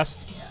 Revest?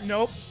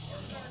 nope,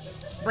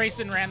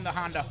 Brayson ran the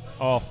Honda.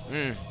 Oh,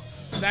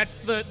 That's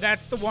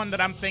the one that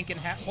I'm thinking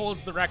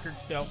holds the record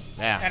still.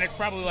 Yeah. And it's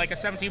probably like a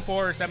 17.4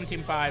 or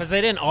 17.5. because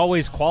they didn't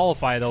always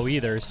qualify though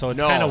either, so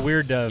it's No. kind of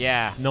weird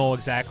to know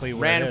exactly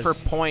where Ran it is. for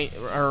point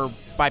or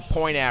by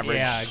point average.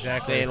 Yeah,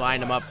 exactly. They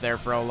lined him up there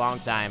for a long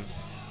time.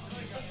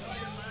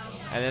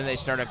 And then they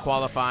started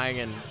qualifying,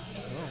 and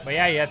But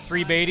yeah, you had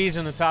 3 Beatties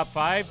in the top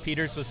 5.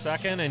 Peters was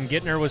second, and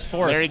Gittner was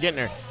 4th. Larry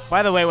Gittner.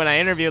 By the way, when I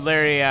interviewed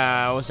Larry,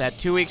 was that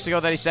 2 weeks ago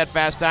that he said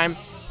fast time?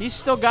 He's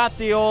still got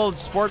the old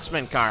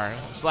sportsman car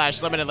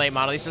 / limited late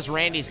model. He says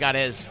Randy's got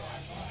his.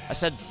 I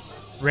said,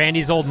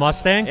 Randy's old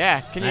Mustang. yeah,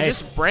 can you Nice.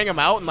 just bring him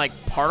out and like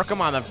park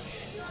him on the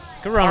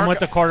Could run him Park- with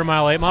the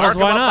quarter-mile late models. park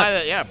him Why up by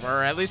not? the, yeah,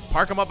 or at least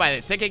park him up by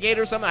the ticket gate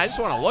or something. I just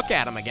want to look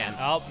at him again.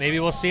 Well, maybe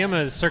we'll see him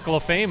at the Circle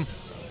of Fame.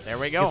 There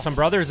we go. Get some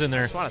brothers in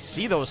there. just want to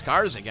see those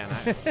cars again.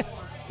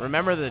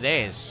 Remember the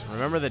days.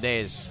 Remember the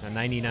days. A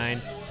 99.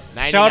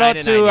 99 Shout out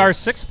and to 90. our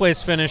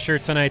 6th-place finisher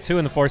tonight, too,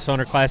 in the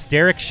 4-cylinder class,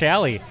 Derek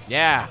Shalley.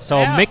 Yeah. So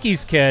Yeah.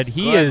 Mickey's kid,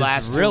 he Good is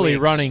last 2 really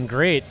weeks. running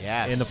great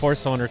Yes. in the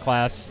 4-cylinder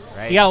class.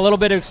 Right. He got a little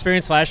bit of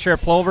experience last year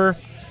at Plover,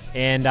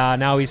 and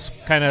now he's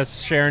kind of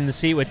sharing the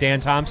seat with Dan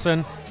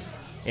Thompson.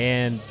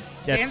 And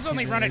Dan's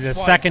only run it he's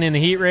twice. second in the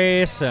heat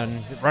race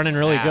and running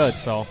really Yeah. good.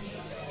 So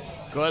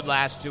Good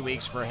last 2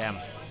 weeks for him.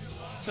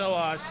 So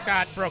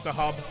Scott broke a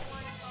hub.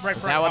 Right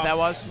Is front that what hub. that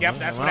was? Yep,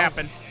 that's Well, what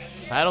happened.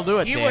 That'll do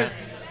it, He Dan.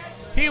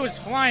 he was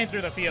flying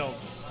through the field.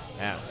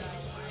 Yeah.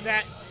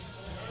 That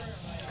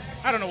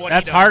I don't know what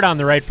that's he does. hard on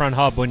the right front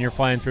hub when you're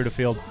flying through the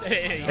field.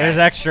 Yeah. There's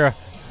extra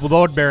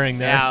load bearing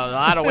there. Yeah, a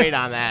lot of weight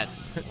on that.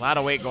 A lot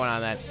of weight going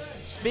on that.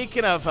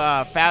 Speaking of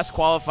fast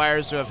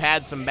qualifiers who have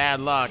had some bad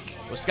luck,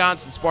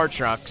 Wisconsin Sport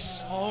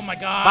Trucks. Oh my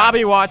God.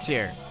 Bobby Watts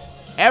here.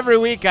 Every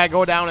week I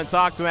go down and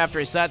talk to him after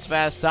he sets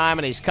fast time,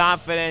 and he's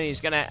confident.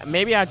 He's gonna.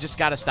 Maybe I just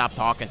got to stop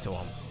talking to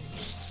him.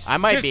 I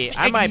might Just be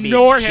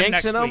ignore him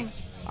next jinxing him. week.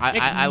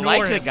 I Ignore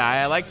like the him. guy.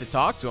 I like to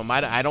talk to him.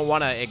 I don't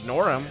want to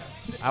ignore him.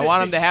 I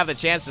want him to have the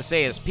chance to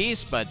say his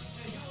piece, but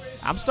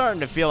I'm starting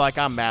to feel like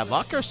I'm bad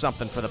luck or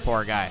something for the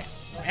poor guy.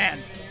 Man.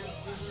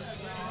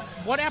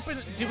 What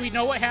happened? Do we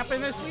know what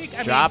happened this week? I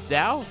mean, Dropped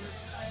out.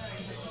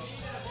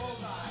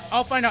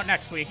 I'll find out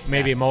next week.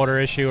 Maybe a motor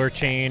issue or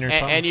chain or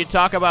something. And you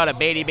talk about a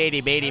Beatty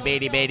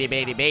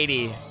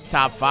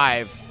top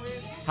 5.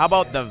 How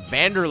about the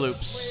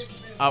Vanderloops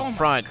up Oh my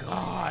front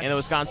God. in the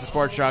Wisconsin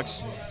Sport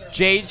Trucks?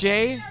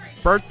 JJ,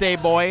 birthday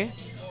boy,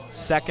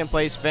 second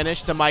place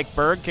finish to Mike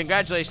Berg.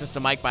 Congratulations to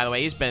Mike, by the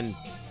way. He's been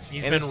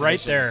He's in been this right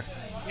division. there.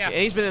 Yeah. And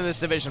he's been in this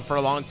division for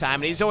a long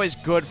time, and he's always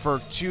good for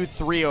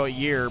 2-3 a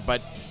year.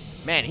 But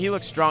man, he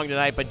looks strong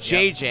tonight. But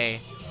JJ,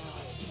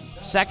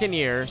 second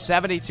year,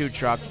 72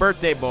 truck,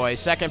 birthday boy,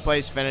 second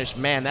place finish.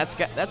 Man, that's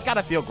got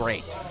to feel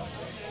great.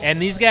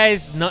 And these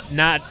guys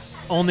not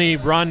only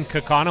run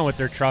Kakana with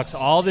their trucks,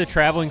 all the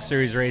traveling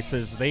series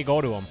races, they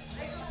go to them.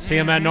 See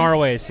them at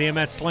Norway, see them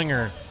at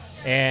Slinger.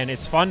 And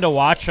it's fun to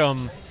watch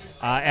them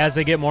as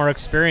they get more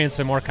experience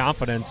and more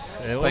confidence.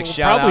 We'll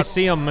shout probably out.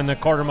 see them in the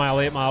quarter-mile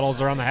 8 models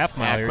or on the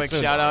half-mile Yeah, here quick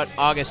soon. shout out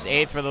August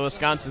 8th for the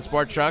Wisconsin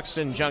Sport Trucks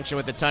in junction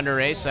with the Thunder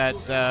Race at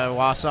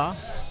Wausau.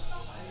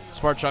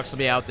 Sport Trucks will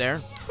be out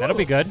there. That'll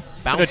be good.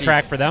 Bouncy. Good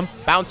track for them.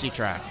 Bouncy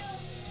track.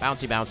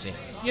 Bouncy.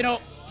 You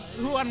know,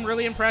 who I'm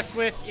really impressed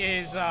with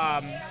is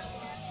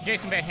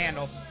Jason Van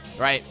Handel.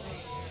 Right.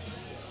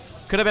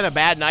 Could have been a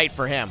bad night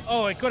for him.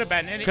 Oh, it could have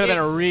been. Could have been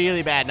a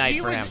really bad night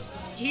for him.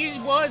 He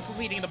was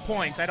leading the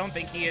points. I don't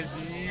think he is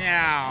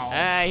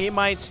now. He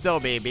might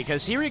still be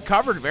because he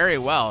recovered very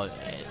well.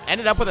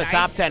 Ended up with a Ninth?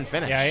 top 10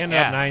 finish. Yeah, he ended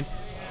up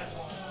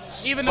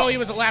 9th. Even though he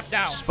was a lap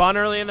down. Spun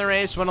early in the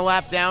race, went a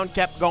lap down,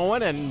 kept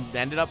going, and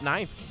ended up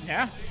 9th.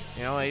 Yeah.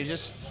 You know, he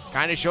just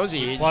kind of shows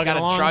you just Plugging got to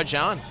along. trudge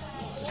on.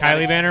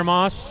 Kylie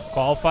Vandermoss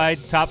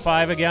qualified top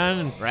 5 again.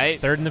 And Right.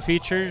 3rd in the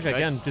features.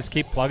 Again, just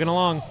keep plugging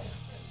along.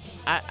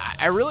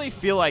 I really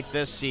feel like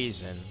this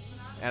season,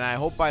 and I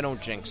hope I don't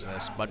jinx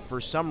this, but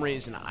for some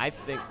reason I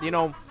think,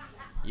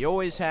 you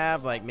always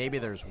have, like, maybe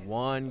there's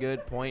one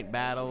good point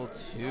battle,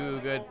 2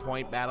 good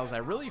point battles. I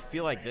really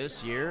feel like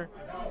this year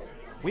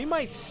we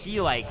might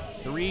see like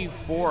 3,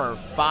 4, or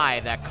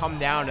 5 that come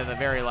down to the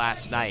very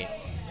last night.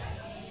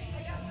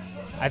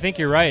 I think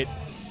you're right.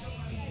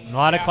 A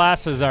lot of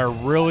classes are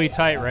really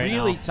tight right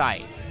Really now.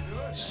 tight.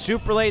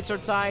 Super lates are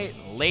tight.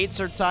 Lates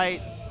are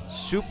tight.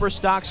 Super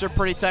stocks are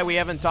pretty tight. We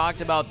haven't talked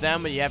about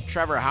them, but you have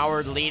Trevor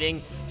Howard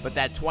leading. But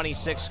that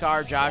 26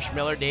 car, Josh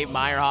Miller, Dave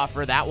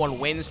Meyerhofer, that one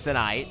wins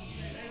tonight.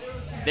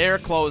 They're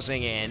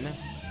closing in.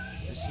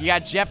 You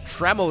got Jeff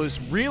Tremmel, who's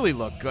really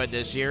looked good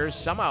this year.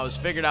 Somehow has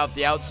figured out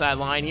the outside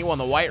line. He won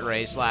the white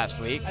race last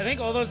week. I think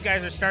all those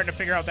guys are starting to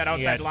figure out that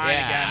outside line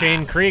again.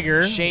 Shane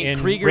Krieger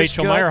in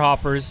Rachel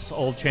Meyerhofer's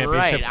old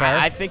championship car.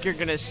 I think you're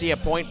going to see a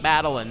point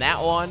battle in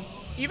that one.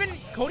 Even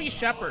Cody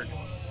Shepard.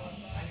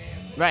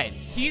 Right.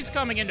 He's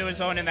coming into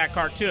his own in that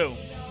car, too.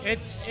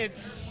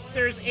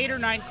 There's 8 or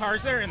 9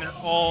 cars there, and they're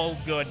all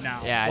good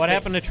now. Yeah. What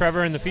happened to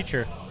Trevor in the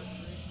feature?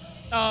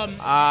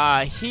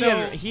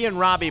 He and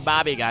Robbie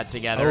Bobby got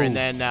together, and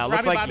then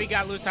looked like Bobby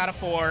got loose out of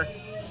 4,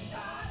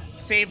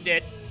 saved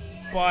it,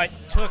 but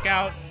took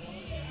out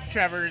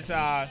Trevor's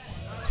tie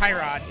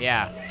rod.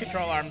 Yeah.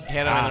 Control arm.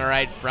 Hit him in the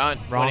right front.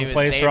 Wrong when he was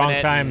place, wrong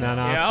it, time. Then.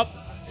 Yep.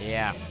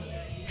 Yeah.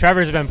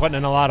 Trevor's been putting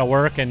in a lot of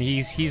work, and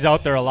he's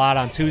out there a lot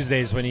on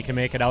Tuesdays when he can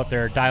make it out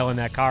there dialing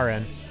that car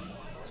in.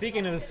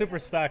 Speaking of the super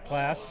stock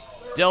class,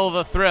 Dill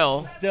the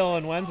Thrill.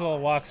 Dylan Wenzel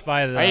walks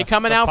by the. Are you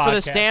coming out for the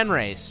podcast. stand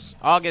race,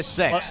 August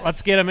 6th?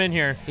 Let's get him in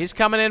here. He's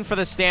coming in for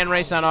the stand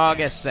race on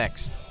August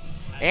 6th.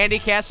 Andy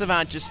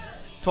Cassavant just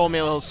told me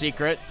a little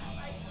secret.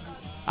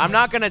 I'm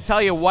not going to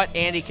tell you what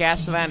Andy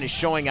Cassavant is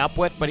showing up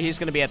with, but he's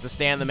going to be at the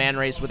Stand the Man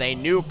race with a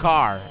new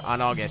car on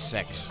August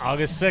 6th.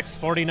 August 6th,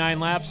 49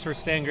 laps for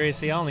Stan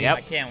Gracie Elney. Yep.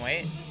 I can't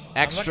wait.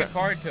 Extra. I'm looking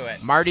forward to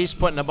it. Marty's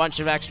putting a bunch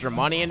of extra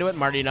money into it.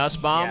 Marty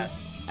Nussbaum. Yes.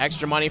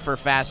 Extra money for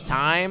fast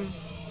time.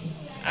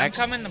 I'm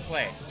coming to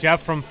play.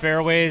 Jeff from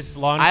Fairways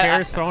Lawn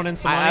Care is throwing in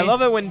some money. I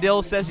love it when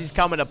Dill says he's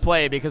coming to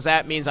play because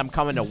that means I'm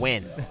coming to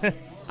win.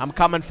 I'm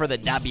coming for the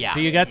W.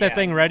 Do you got that Yes.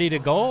 thing ready to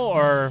go,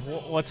 or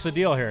what's the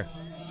deal here?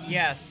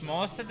 Yes,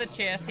 most of the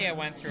chassis I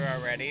went through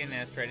already, and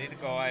it's ready to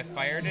go. I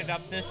fired it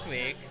up this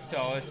week,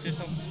 so it's just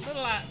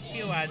a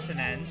few odds and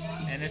ends,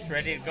 and it's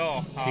ready to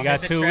go. I'll got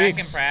hit 2 the track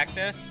weeks. in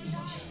practice.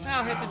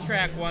 I'll hit the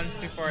track once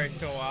before I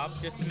show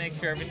up, just to make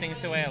sure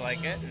everything's the way I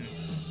like it, and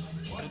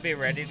it'll be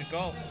ready to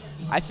go.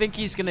 I think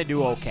he's going to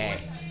do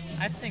okay.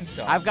 I think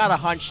so. I've got a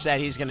hunch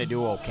that he's going to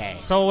do okay.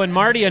 So when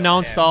Marty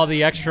announced all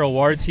the extra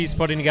awards he's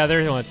putting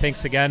together,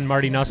 thanks again,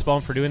 Marty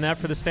Nussbaum, for doing that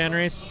for the stand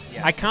race.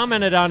 Yes. I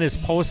commented on his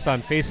post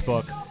on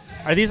Facebook.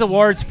 Are these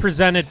awards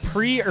presented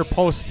pre or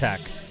post tech?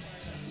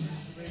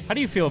 How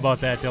do you feel about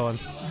that, Dylan?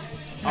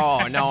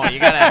 Oh no, you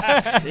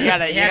gotta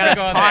go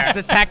toss there.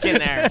 the tech in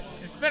there.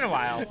 It's been a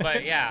while,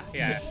 but yeah.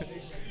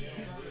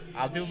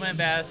 I'll do my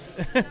best.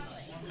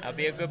 I'll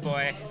be a good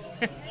boy.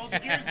 All the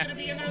gears going to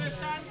be in there this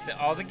time?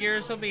 All the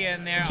gears will be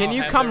in there. Can I'll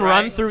you have come the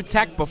run right- through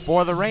tech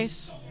before the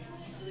race?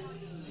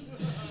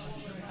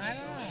 I don't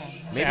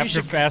know. Maybe After you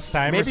should fast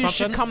time or Maybe you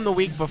something? should come the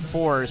week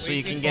before so you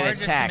Week can get before, it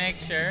just tech. to make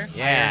sure. Iron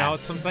Yeah,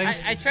 out some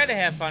things? I try to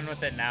have fun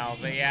with it now,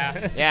 but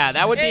yeah. yeah,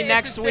 that would be It's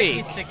next a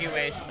week. sticky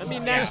situation. That'd be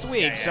next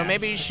week. Yeah, So yeah.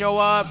 maybe you show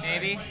up,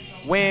 Maybe.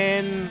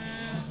 win,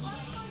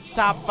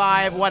 top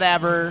 5,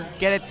 whatever,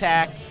 get it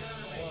teched,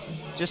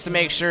 just to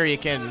make sure you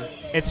can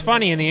It's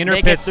funny in the inner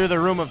make it pits. through the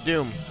room of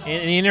doom.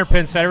 In the inner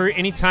pits,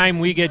 anytime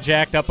we get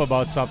jacked up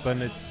about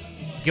something, it's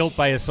guilt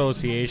by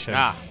association.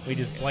 Ah. We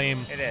just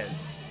blame. It is.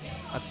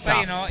 That's But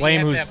tough. you know,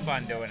 Blame you who's- have to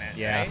have fun doing it.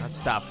 Yeah. Right? That's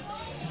tough.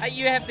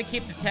 You have to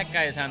keep the tech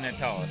guys on their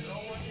toes.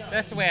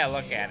 That's the way I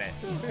look at it.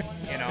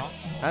 You know?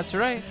 That's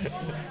right.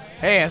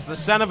 Hey, as the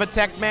son of a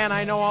tech man,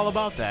 I know all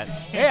about that.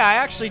 Hey, I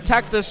actually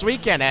teched this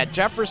weekend at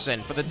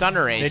Jefferson for the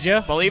Thunder Race. Did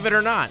ya? Believe it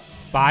or not.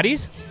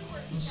 Bodies?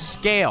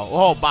 Scale.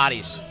 Oh,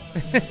 bodies.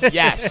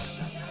 Yes.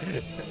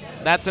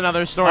 That's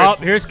another story. Oh,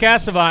 here's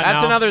Cassavant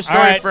That's now. another story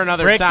All right, for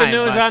another break time.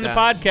 the news but, on the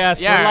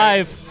podcast. yeah, We're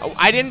live.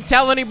 I didn't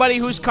tell anybody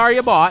whose car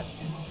you bought.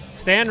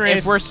 Stand race.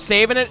 If we're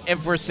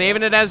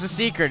saving it as a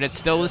secret, it's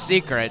still a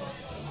secret.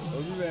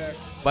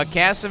 But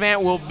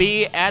Cassavant will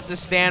be at the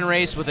stand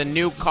race with a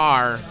new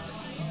car.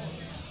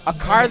 A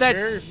car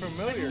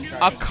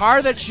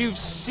that you've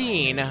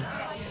seen,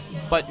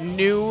 but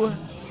new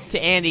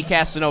to Andy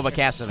Casanova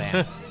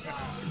Cassavant.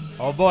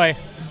 Oh, boy.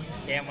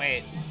 Can't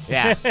wait.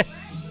 Yeah.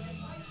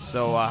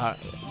 So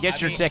get I'll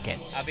your be-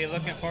 tickets. I'll be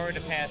looking forward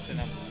to passing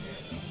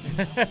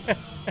them.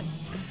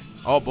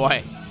 Oh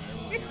boy.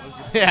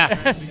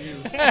 Yeah.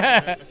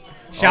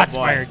 Shots Oh,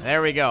 boy. fired.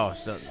 There we go.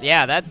 So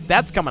yeah,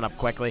 that's coming up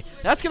quickly.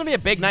 That's gonna be a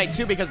big night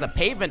too because the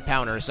Pavement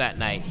Pounder is that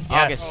night,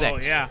 August 6th. Oh,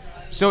 yeah.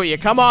 So you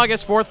come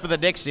August 4th for the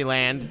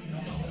Dixieland,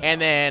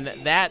 and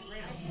then that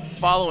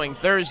following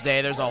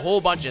Thursday, there's a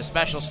whole bunch of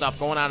special stuff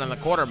going on in the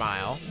quarter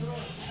mile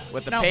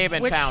with the Now,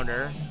 Pavement which-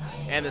 Pounder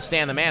and the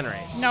Stand the Man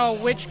race. No,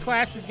 which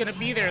class is going to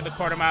be there? The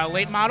quarter mile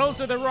late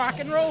models or the rock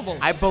and rolls?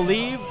 I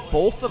believe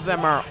both of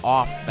them are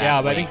off that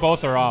Yeah, but I week think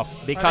both are off.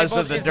 because Are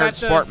they of both- the is dirt that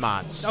the- sport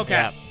mods. Okay.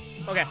 Yeah.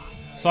 Okay.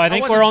 So I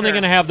think wasn't we're only sure.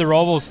 going to have the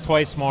Robles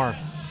twice more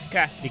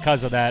Okay.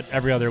 because of that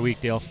every other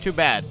week deal, Too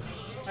bad.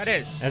 That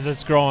is. as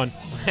it's growing.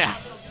 Yeah.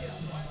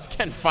 It's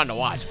getting fun to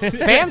watch.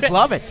 Fans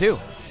love it too.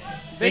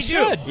 They do.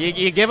 should.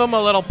 You give them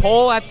a little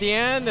poll at the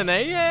end, and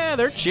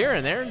they're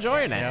cheering. They're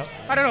enjoying it. Yep.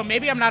 I don't know.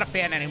 Maybe I'm not a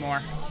fan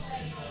anymore.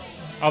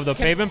 Of the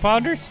pavement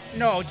pounders?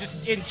 No,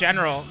 just in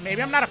general.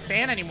 Maybe I'm not a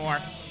fan anymore.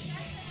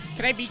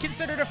 Can I be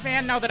considered a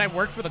fan now that I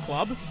work for the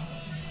club?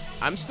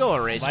 I'm still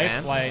a race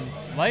fan.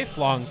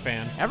 Lifelong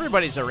fan.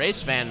 Everybody's a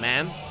race fan,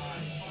 man.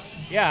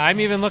 Yeah, I'm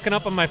even looking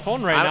up on my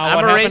phone right now I'm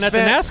what a happened race at the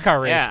fan.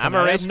 NASCAR race. Yeah, I'm a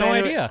tonight. race I have no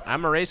fan. idea.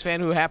 I'm a race fan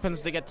who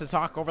happens to get to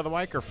talk over the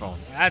microphone.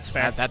 That's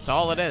fair. That's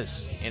all it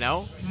is, you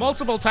know?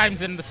 Multiple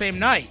times in the same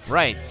night.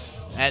 Right.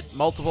 At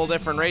multiple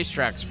different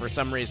racetracks for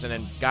some reason,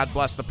 and God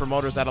bless the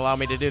promoters that allow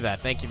me to do that.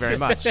 Thank you very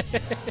much.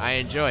 I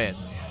enjoy it.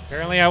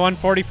 Apparently, I won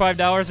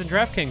 $45 in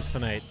DraftKings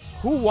tonight.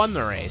 Who won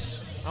the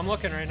race? I'm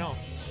looking right now.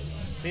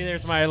 See,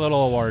 there's my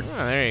little award.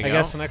 Oh, there you go. I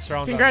guess the next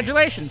round.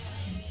 Congratulations.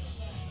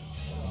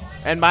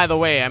 And by the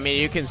way, I mean,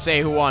 you can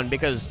say who won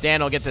because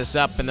Dan will get this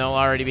up and there'll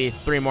already be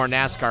 3 more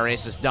NASCAR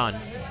races done.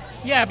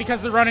 Yeah,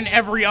 because they're running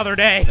every other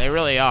day. They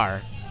really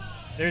are.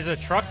 There's a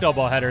truck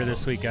doubleheader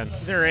this weekend.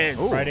 There is.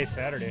 Friday,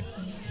 Saturday.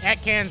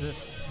 At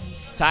Kansas.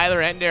 Tyler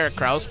and Derek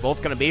Kraus both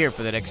going to be here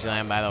for the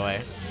Dixieland, by the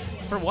way.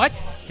 For what?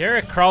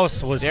 Derek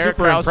Kraus was Derek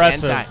super Kraus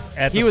impressive and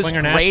at the he was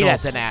Slinger great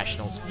Nationals. at the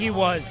Nationals. He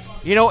was.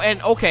 You know,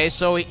 and okay,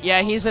 so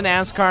yeah, he's a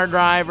NASCAR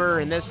driver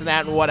and this and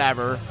that and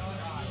whatever.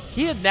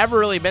 He had never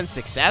really been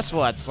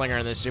successful at Slinger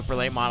in the super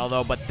late model,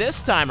 though. But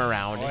this time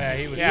around, Oh, yeah,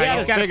 he was. he had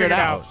he's it got it figured figured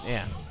out. out.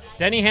 Yeah.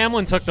 Denny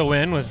Hamlin took the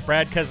win with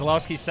Brad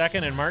Keselowski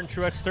second and Martin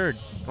Truex third.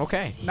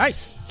 Okay.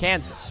 Nice.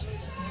 Kansas.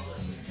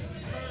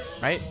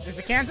 Right? Is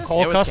it Kansas?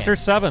 Cole It was Custer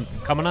Kansas.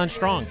 seventh, coming on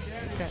strong.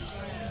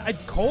 Okay.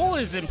 Cole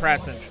is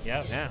impressive.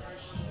 Yes. Yeah.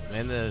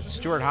 And the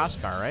Stuart Haas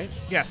car, right?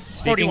 Yes.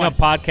 Speaking 41. of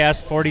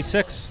podcast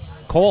 46,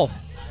 Cole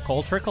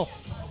Trickle.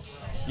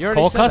 You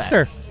already Cole said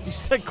Custer. That. You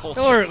said Cole.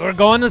 So we're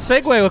going to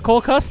segue with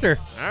Cole Custer.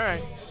 All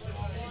right.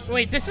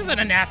 Wait, this isn't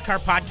a NASCAR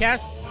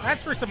podcast.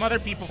 That's for some other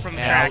people from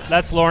the Yeah. track.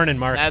 That's Lauren and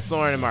Mark. That's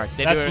Lauren and Mark.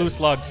 They That's do Loose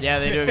Lugs. Yeah,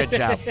 they do a good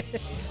job.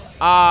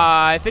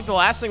 I think the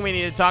last thing we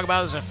need to talk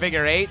about is the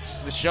figure eights,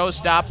 the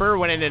showstopper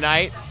winning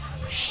tonight.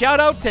 Shout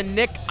out to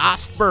Nick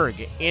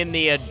Ostberg in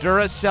the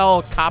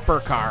Duracell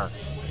Copper car.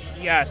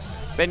 Yes.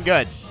 Been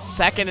good.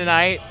 Second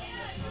tonight,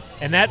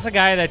 And that's a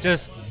guy that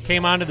just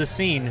came onto the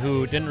scene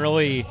who didn't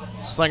really.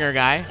 Slinger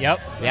guy. Yep.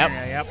 Yep.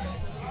 Yep.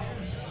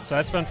 So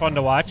that's been fun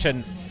to watch.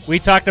 And we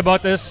talked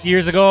about this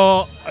years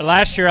ago, or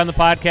last year on the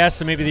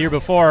podcast, and maybe the year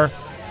before.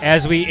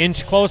 As we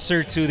inch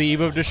closer to the eve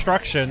of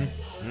destruction,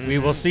 we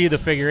will see the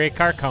figure eight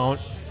car count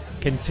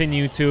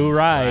continue to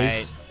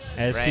rise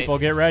as Right. people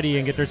get ready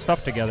and get their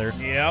stuff together,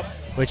 Yep.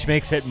 which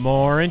makes it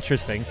more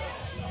interesting.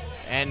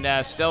 And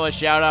still a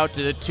shout out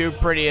to the 2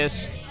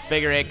 prettiest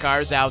figure eight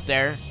cars out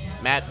there.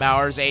 Matt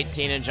Bauer's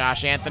 18 and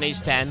Josh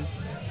Anthony's 10.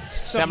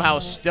 Somehow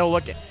still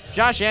looking.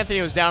 Josh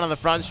Anthony was down on the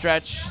front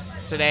stretch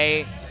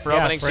today for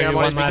opening Freddie ceremonies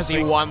won because last he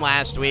week. won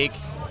last week.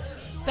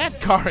 That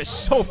car is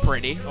so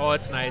pretty. Oh,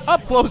 it's nice.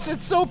 Up close,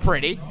 it's so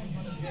pretty.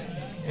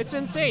 It's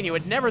insane. You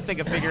would never think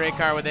a figure eight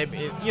car would they.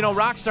 You know,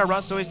 Rockstar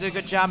Russ always did a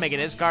good job making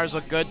his cars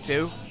look good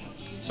too.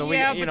 So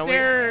yeah, we, you but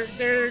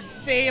know,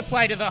 they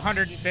apply to the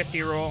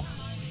 150 rule.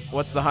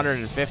 what's the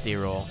 150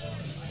 rule?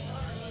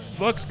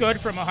 Looks good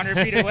from 100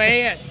 feet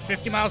away at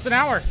 50 miles an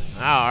hour.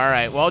 Oh, all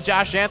right. Well,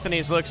 Josh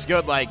Anthony's looks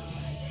good, like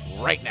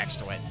right next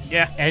to it.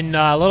 Yeah. And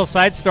a little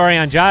side story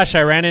on Josh.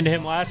 I ran into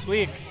him last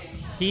week.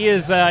 He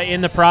is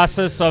in the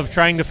process of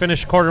trying to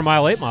finish quarter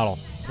mile late model.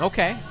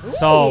 Okay.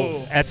 So Ooh.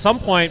 at some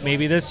point,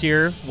 maybe this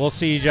year, we'll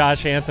see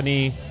Josh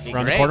Anthony Be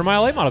run the great. quarter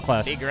mile late model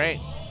class. Be great.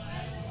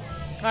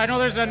 I know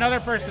there's another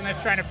person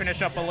that's trying to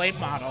finish up a late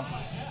model.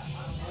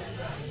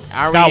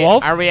 Scott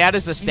Wolf? Are we at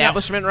his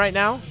establishment right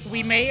now?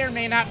 We may or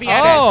may not be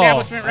at Oh. an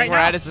establishment right We're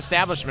now. at his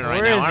establishment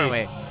right Where now, is aren't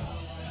he? we?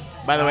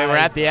 By the way, we're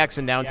at the X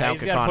in Yeah, downtown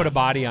he's got to put a Kaukauna.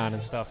 body on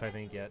and stuff, I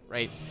think, yet.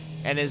 Right.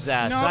 And his no,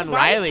 son the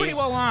body's Riley. pretty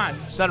well on.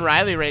 Son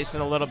Riley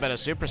racing a little bit of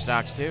super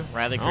stocks too.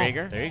 Riley Oh,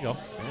 Krieger there you go.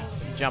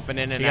 jumping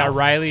in and See out. got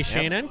Riley,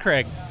 Shane, and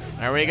Craig.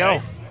 There we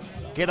go.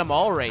 Get them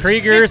all racing.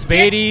 Kriegers, Just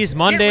get- Beatties, get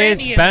Mondays,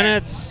 Randy in there.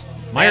 Bennett's,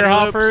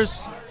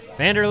 Meyerhoffers, Vanderloops.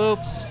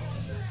 Vanderloops.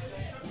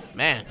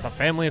 Man, It's a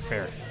family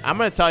affair. I'm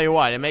going to tell you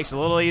what. It makes it a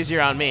little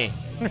easier on me.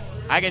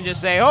 I can just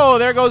say, oh,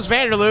 there goes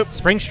Vanderloop.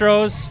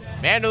 Springstros.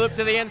 Vanderloop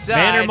to the inside.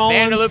 Vandermolen's.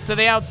 Vanderloop to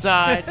the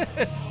outside.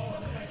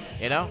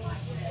 You know?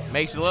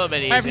 Makes it a little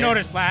bit easier. I've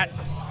noticed that.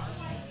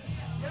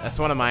 That's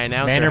one of my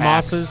announcer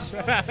hacks.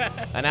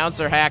 Vandermosses.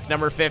 Announcer hack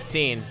number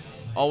 15.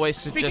 Always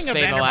Speaking just of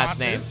say the last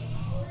name. Vandermosses,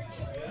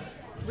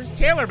 where's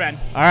Taylor been?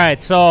 All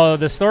right, so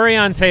the story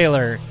on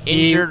Taylor.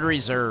 Injured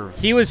reserve.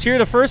 He was here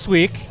the first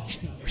week.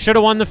 Should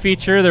have won the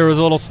feature. There was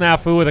a little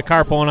snafu with a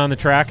car pulling on the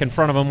track in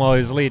front of him while he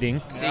was leading.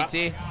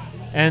 CT.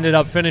 Ended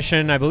up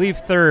finishing, I believe,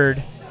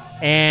 third.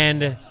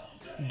 And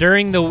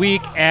during the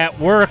week at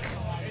work,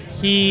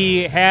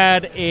 he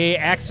had a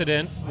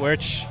accident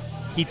which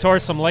he tore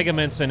some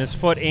ligaments in his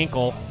foot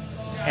ankle.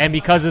 And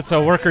because it's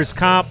a workers'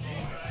 comp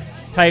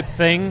type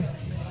thing,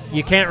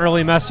 you can't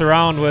really mess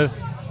around with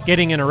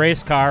getting in a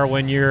race car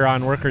when you're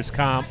on workers'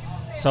 comp.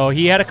 So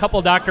he had a couple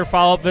doctor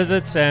follow-up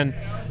visits, and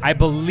I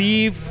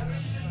believe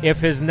if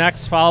his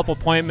next follow-up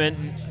appointment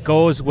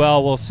goes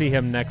well, we'll see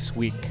him next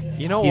week.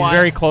 You know He's what?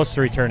 very close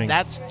to returning.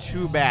 That's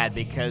too bad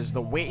because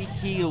the way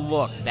he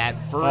looked that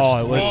first Oh,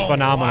 it was week,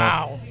 phenomenal.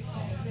 Wow.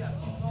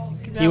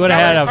 He would have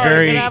had a You're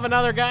very... gonna have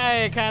another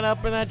guy kind of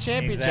up in that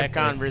championship Exactly.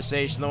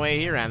 conversation the way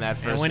he ran that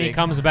first And when week. he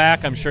comes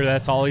back, I'm sure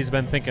that's all he's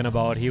been thinking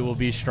about. He will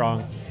be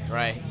strong.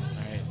 Right.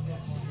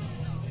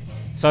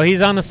 So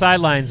he's on the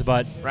sidelines,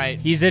 but Right.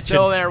 he's itching.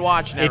 Still there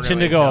watching every Itching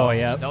week. to go, though.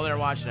 yeah. Still there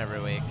watching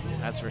every week.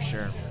 That's for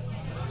sure.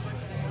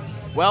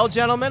 Well,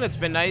 gentlemen, it's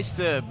been nice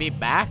to be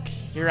back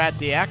here at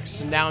the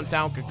X in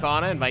downtown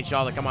Kaukauna. Invite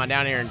y'all to come on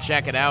down here and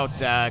check it out.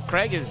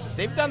 Craig,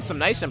 they've done some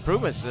nice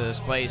improvements to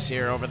this place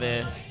here over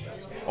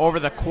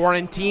the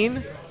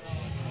quarantine.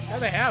 Yeah,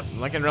 they have.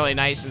 Looking really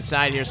nice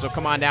inside here, so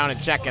come on down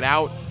and check it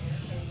out.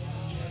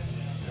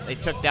 They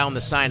took down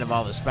the sign of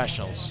all the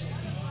specials.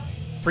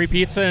 Free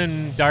pizza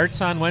and darts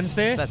on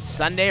Wednesday? Is that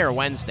Sunday or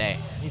Wednesday?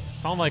 It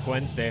sound like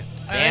Wednesday.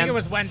 I think it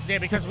was Wednesday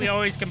because we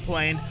always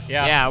complain.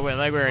 Yeah. Yeah,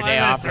 like we were a day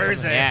On off or something.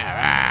 Thursday.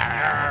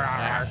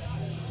 Yeah.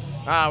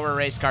 We're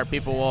race car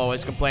people. We'll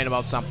always complain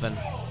about something.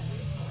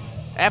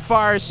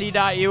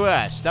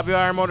 FRRC.us,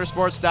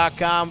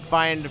 WRMotorsports.com.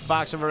 Find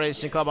Fox River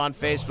Racing Club on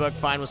Facebook.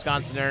 Find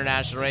Wisconsin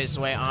International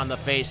Raceway on the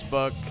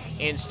Facebook,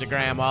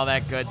 Instagram, all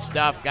that good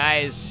stuff.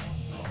 Guys,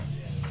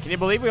 can you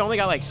believe we only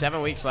got like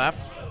 7 weeks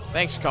left?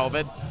 Thanks,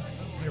 COVID.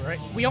 You're right.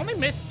 We only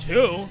missed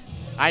 2,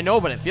 I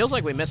know, but it feels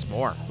like we missed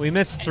more. We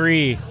missed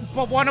 3.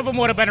 but one of them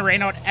would have been a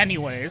rainout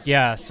anyways.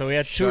 Yeah, so we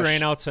had 2 Shush.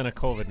 rainouts and a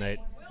COVID night.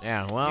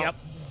 Yeah, well. Yep.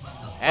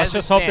 Let's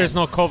just hope there's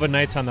no COVID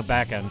nights on the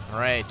back end.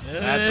 Right.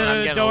 That's what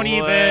I'm getting Don't a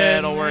even.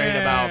 little worried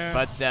about.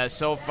 But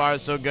so far,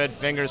 so good.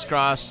 Fingers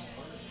crossed.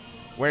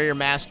 Wear your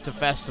mask to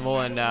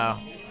festival, and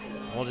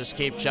we'll just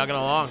keep chugging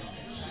along.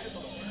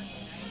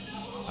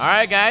 All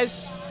right,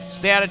 guys.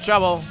 Stay out of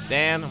trouble.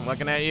 Dan, I'm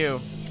looking at you.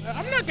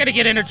 I'm not going to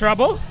get into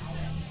trouble.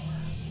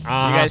 You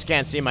guys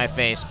can't see my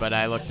face, but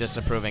I look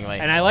disapprovingly.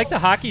 And I like the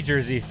hockey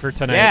jersey for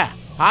tonight. Yeah,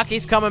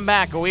 hockey's coming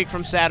back a week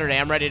from Saturday.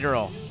 I'm ready to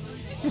roll.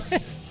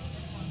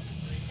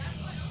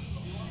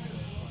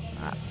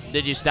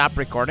 Did you stop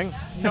recording?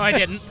 No, I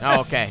didn't. Oh,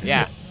 okay,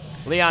 yeah.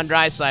 Leon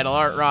Draisaitl,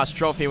 Art Ross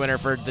Trophy winner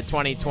for the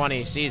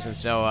 2020 season,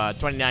 so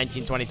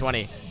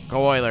 2019-2020.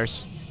 Go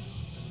Oilers.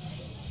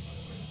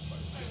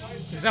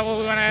 Is that what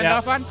we want to end Yeah,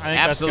 off on? I think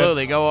that's good.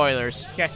 Absolutely, go Oilers. Okay.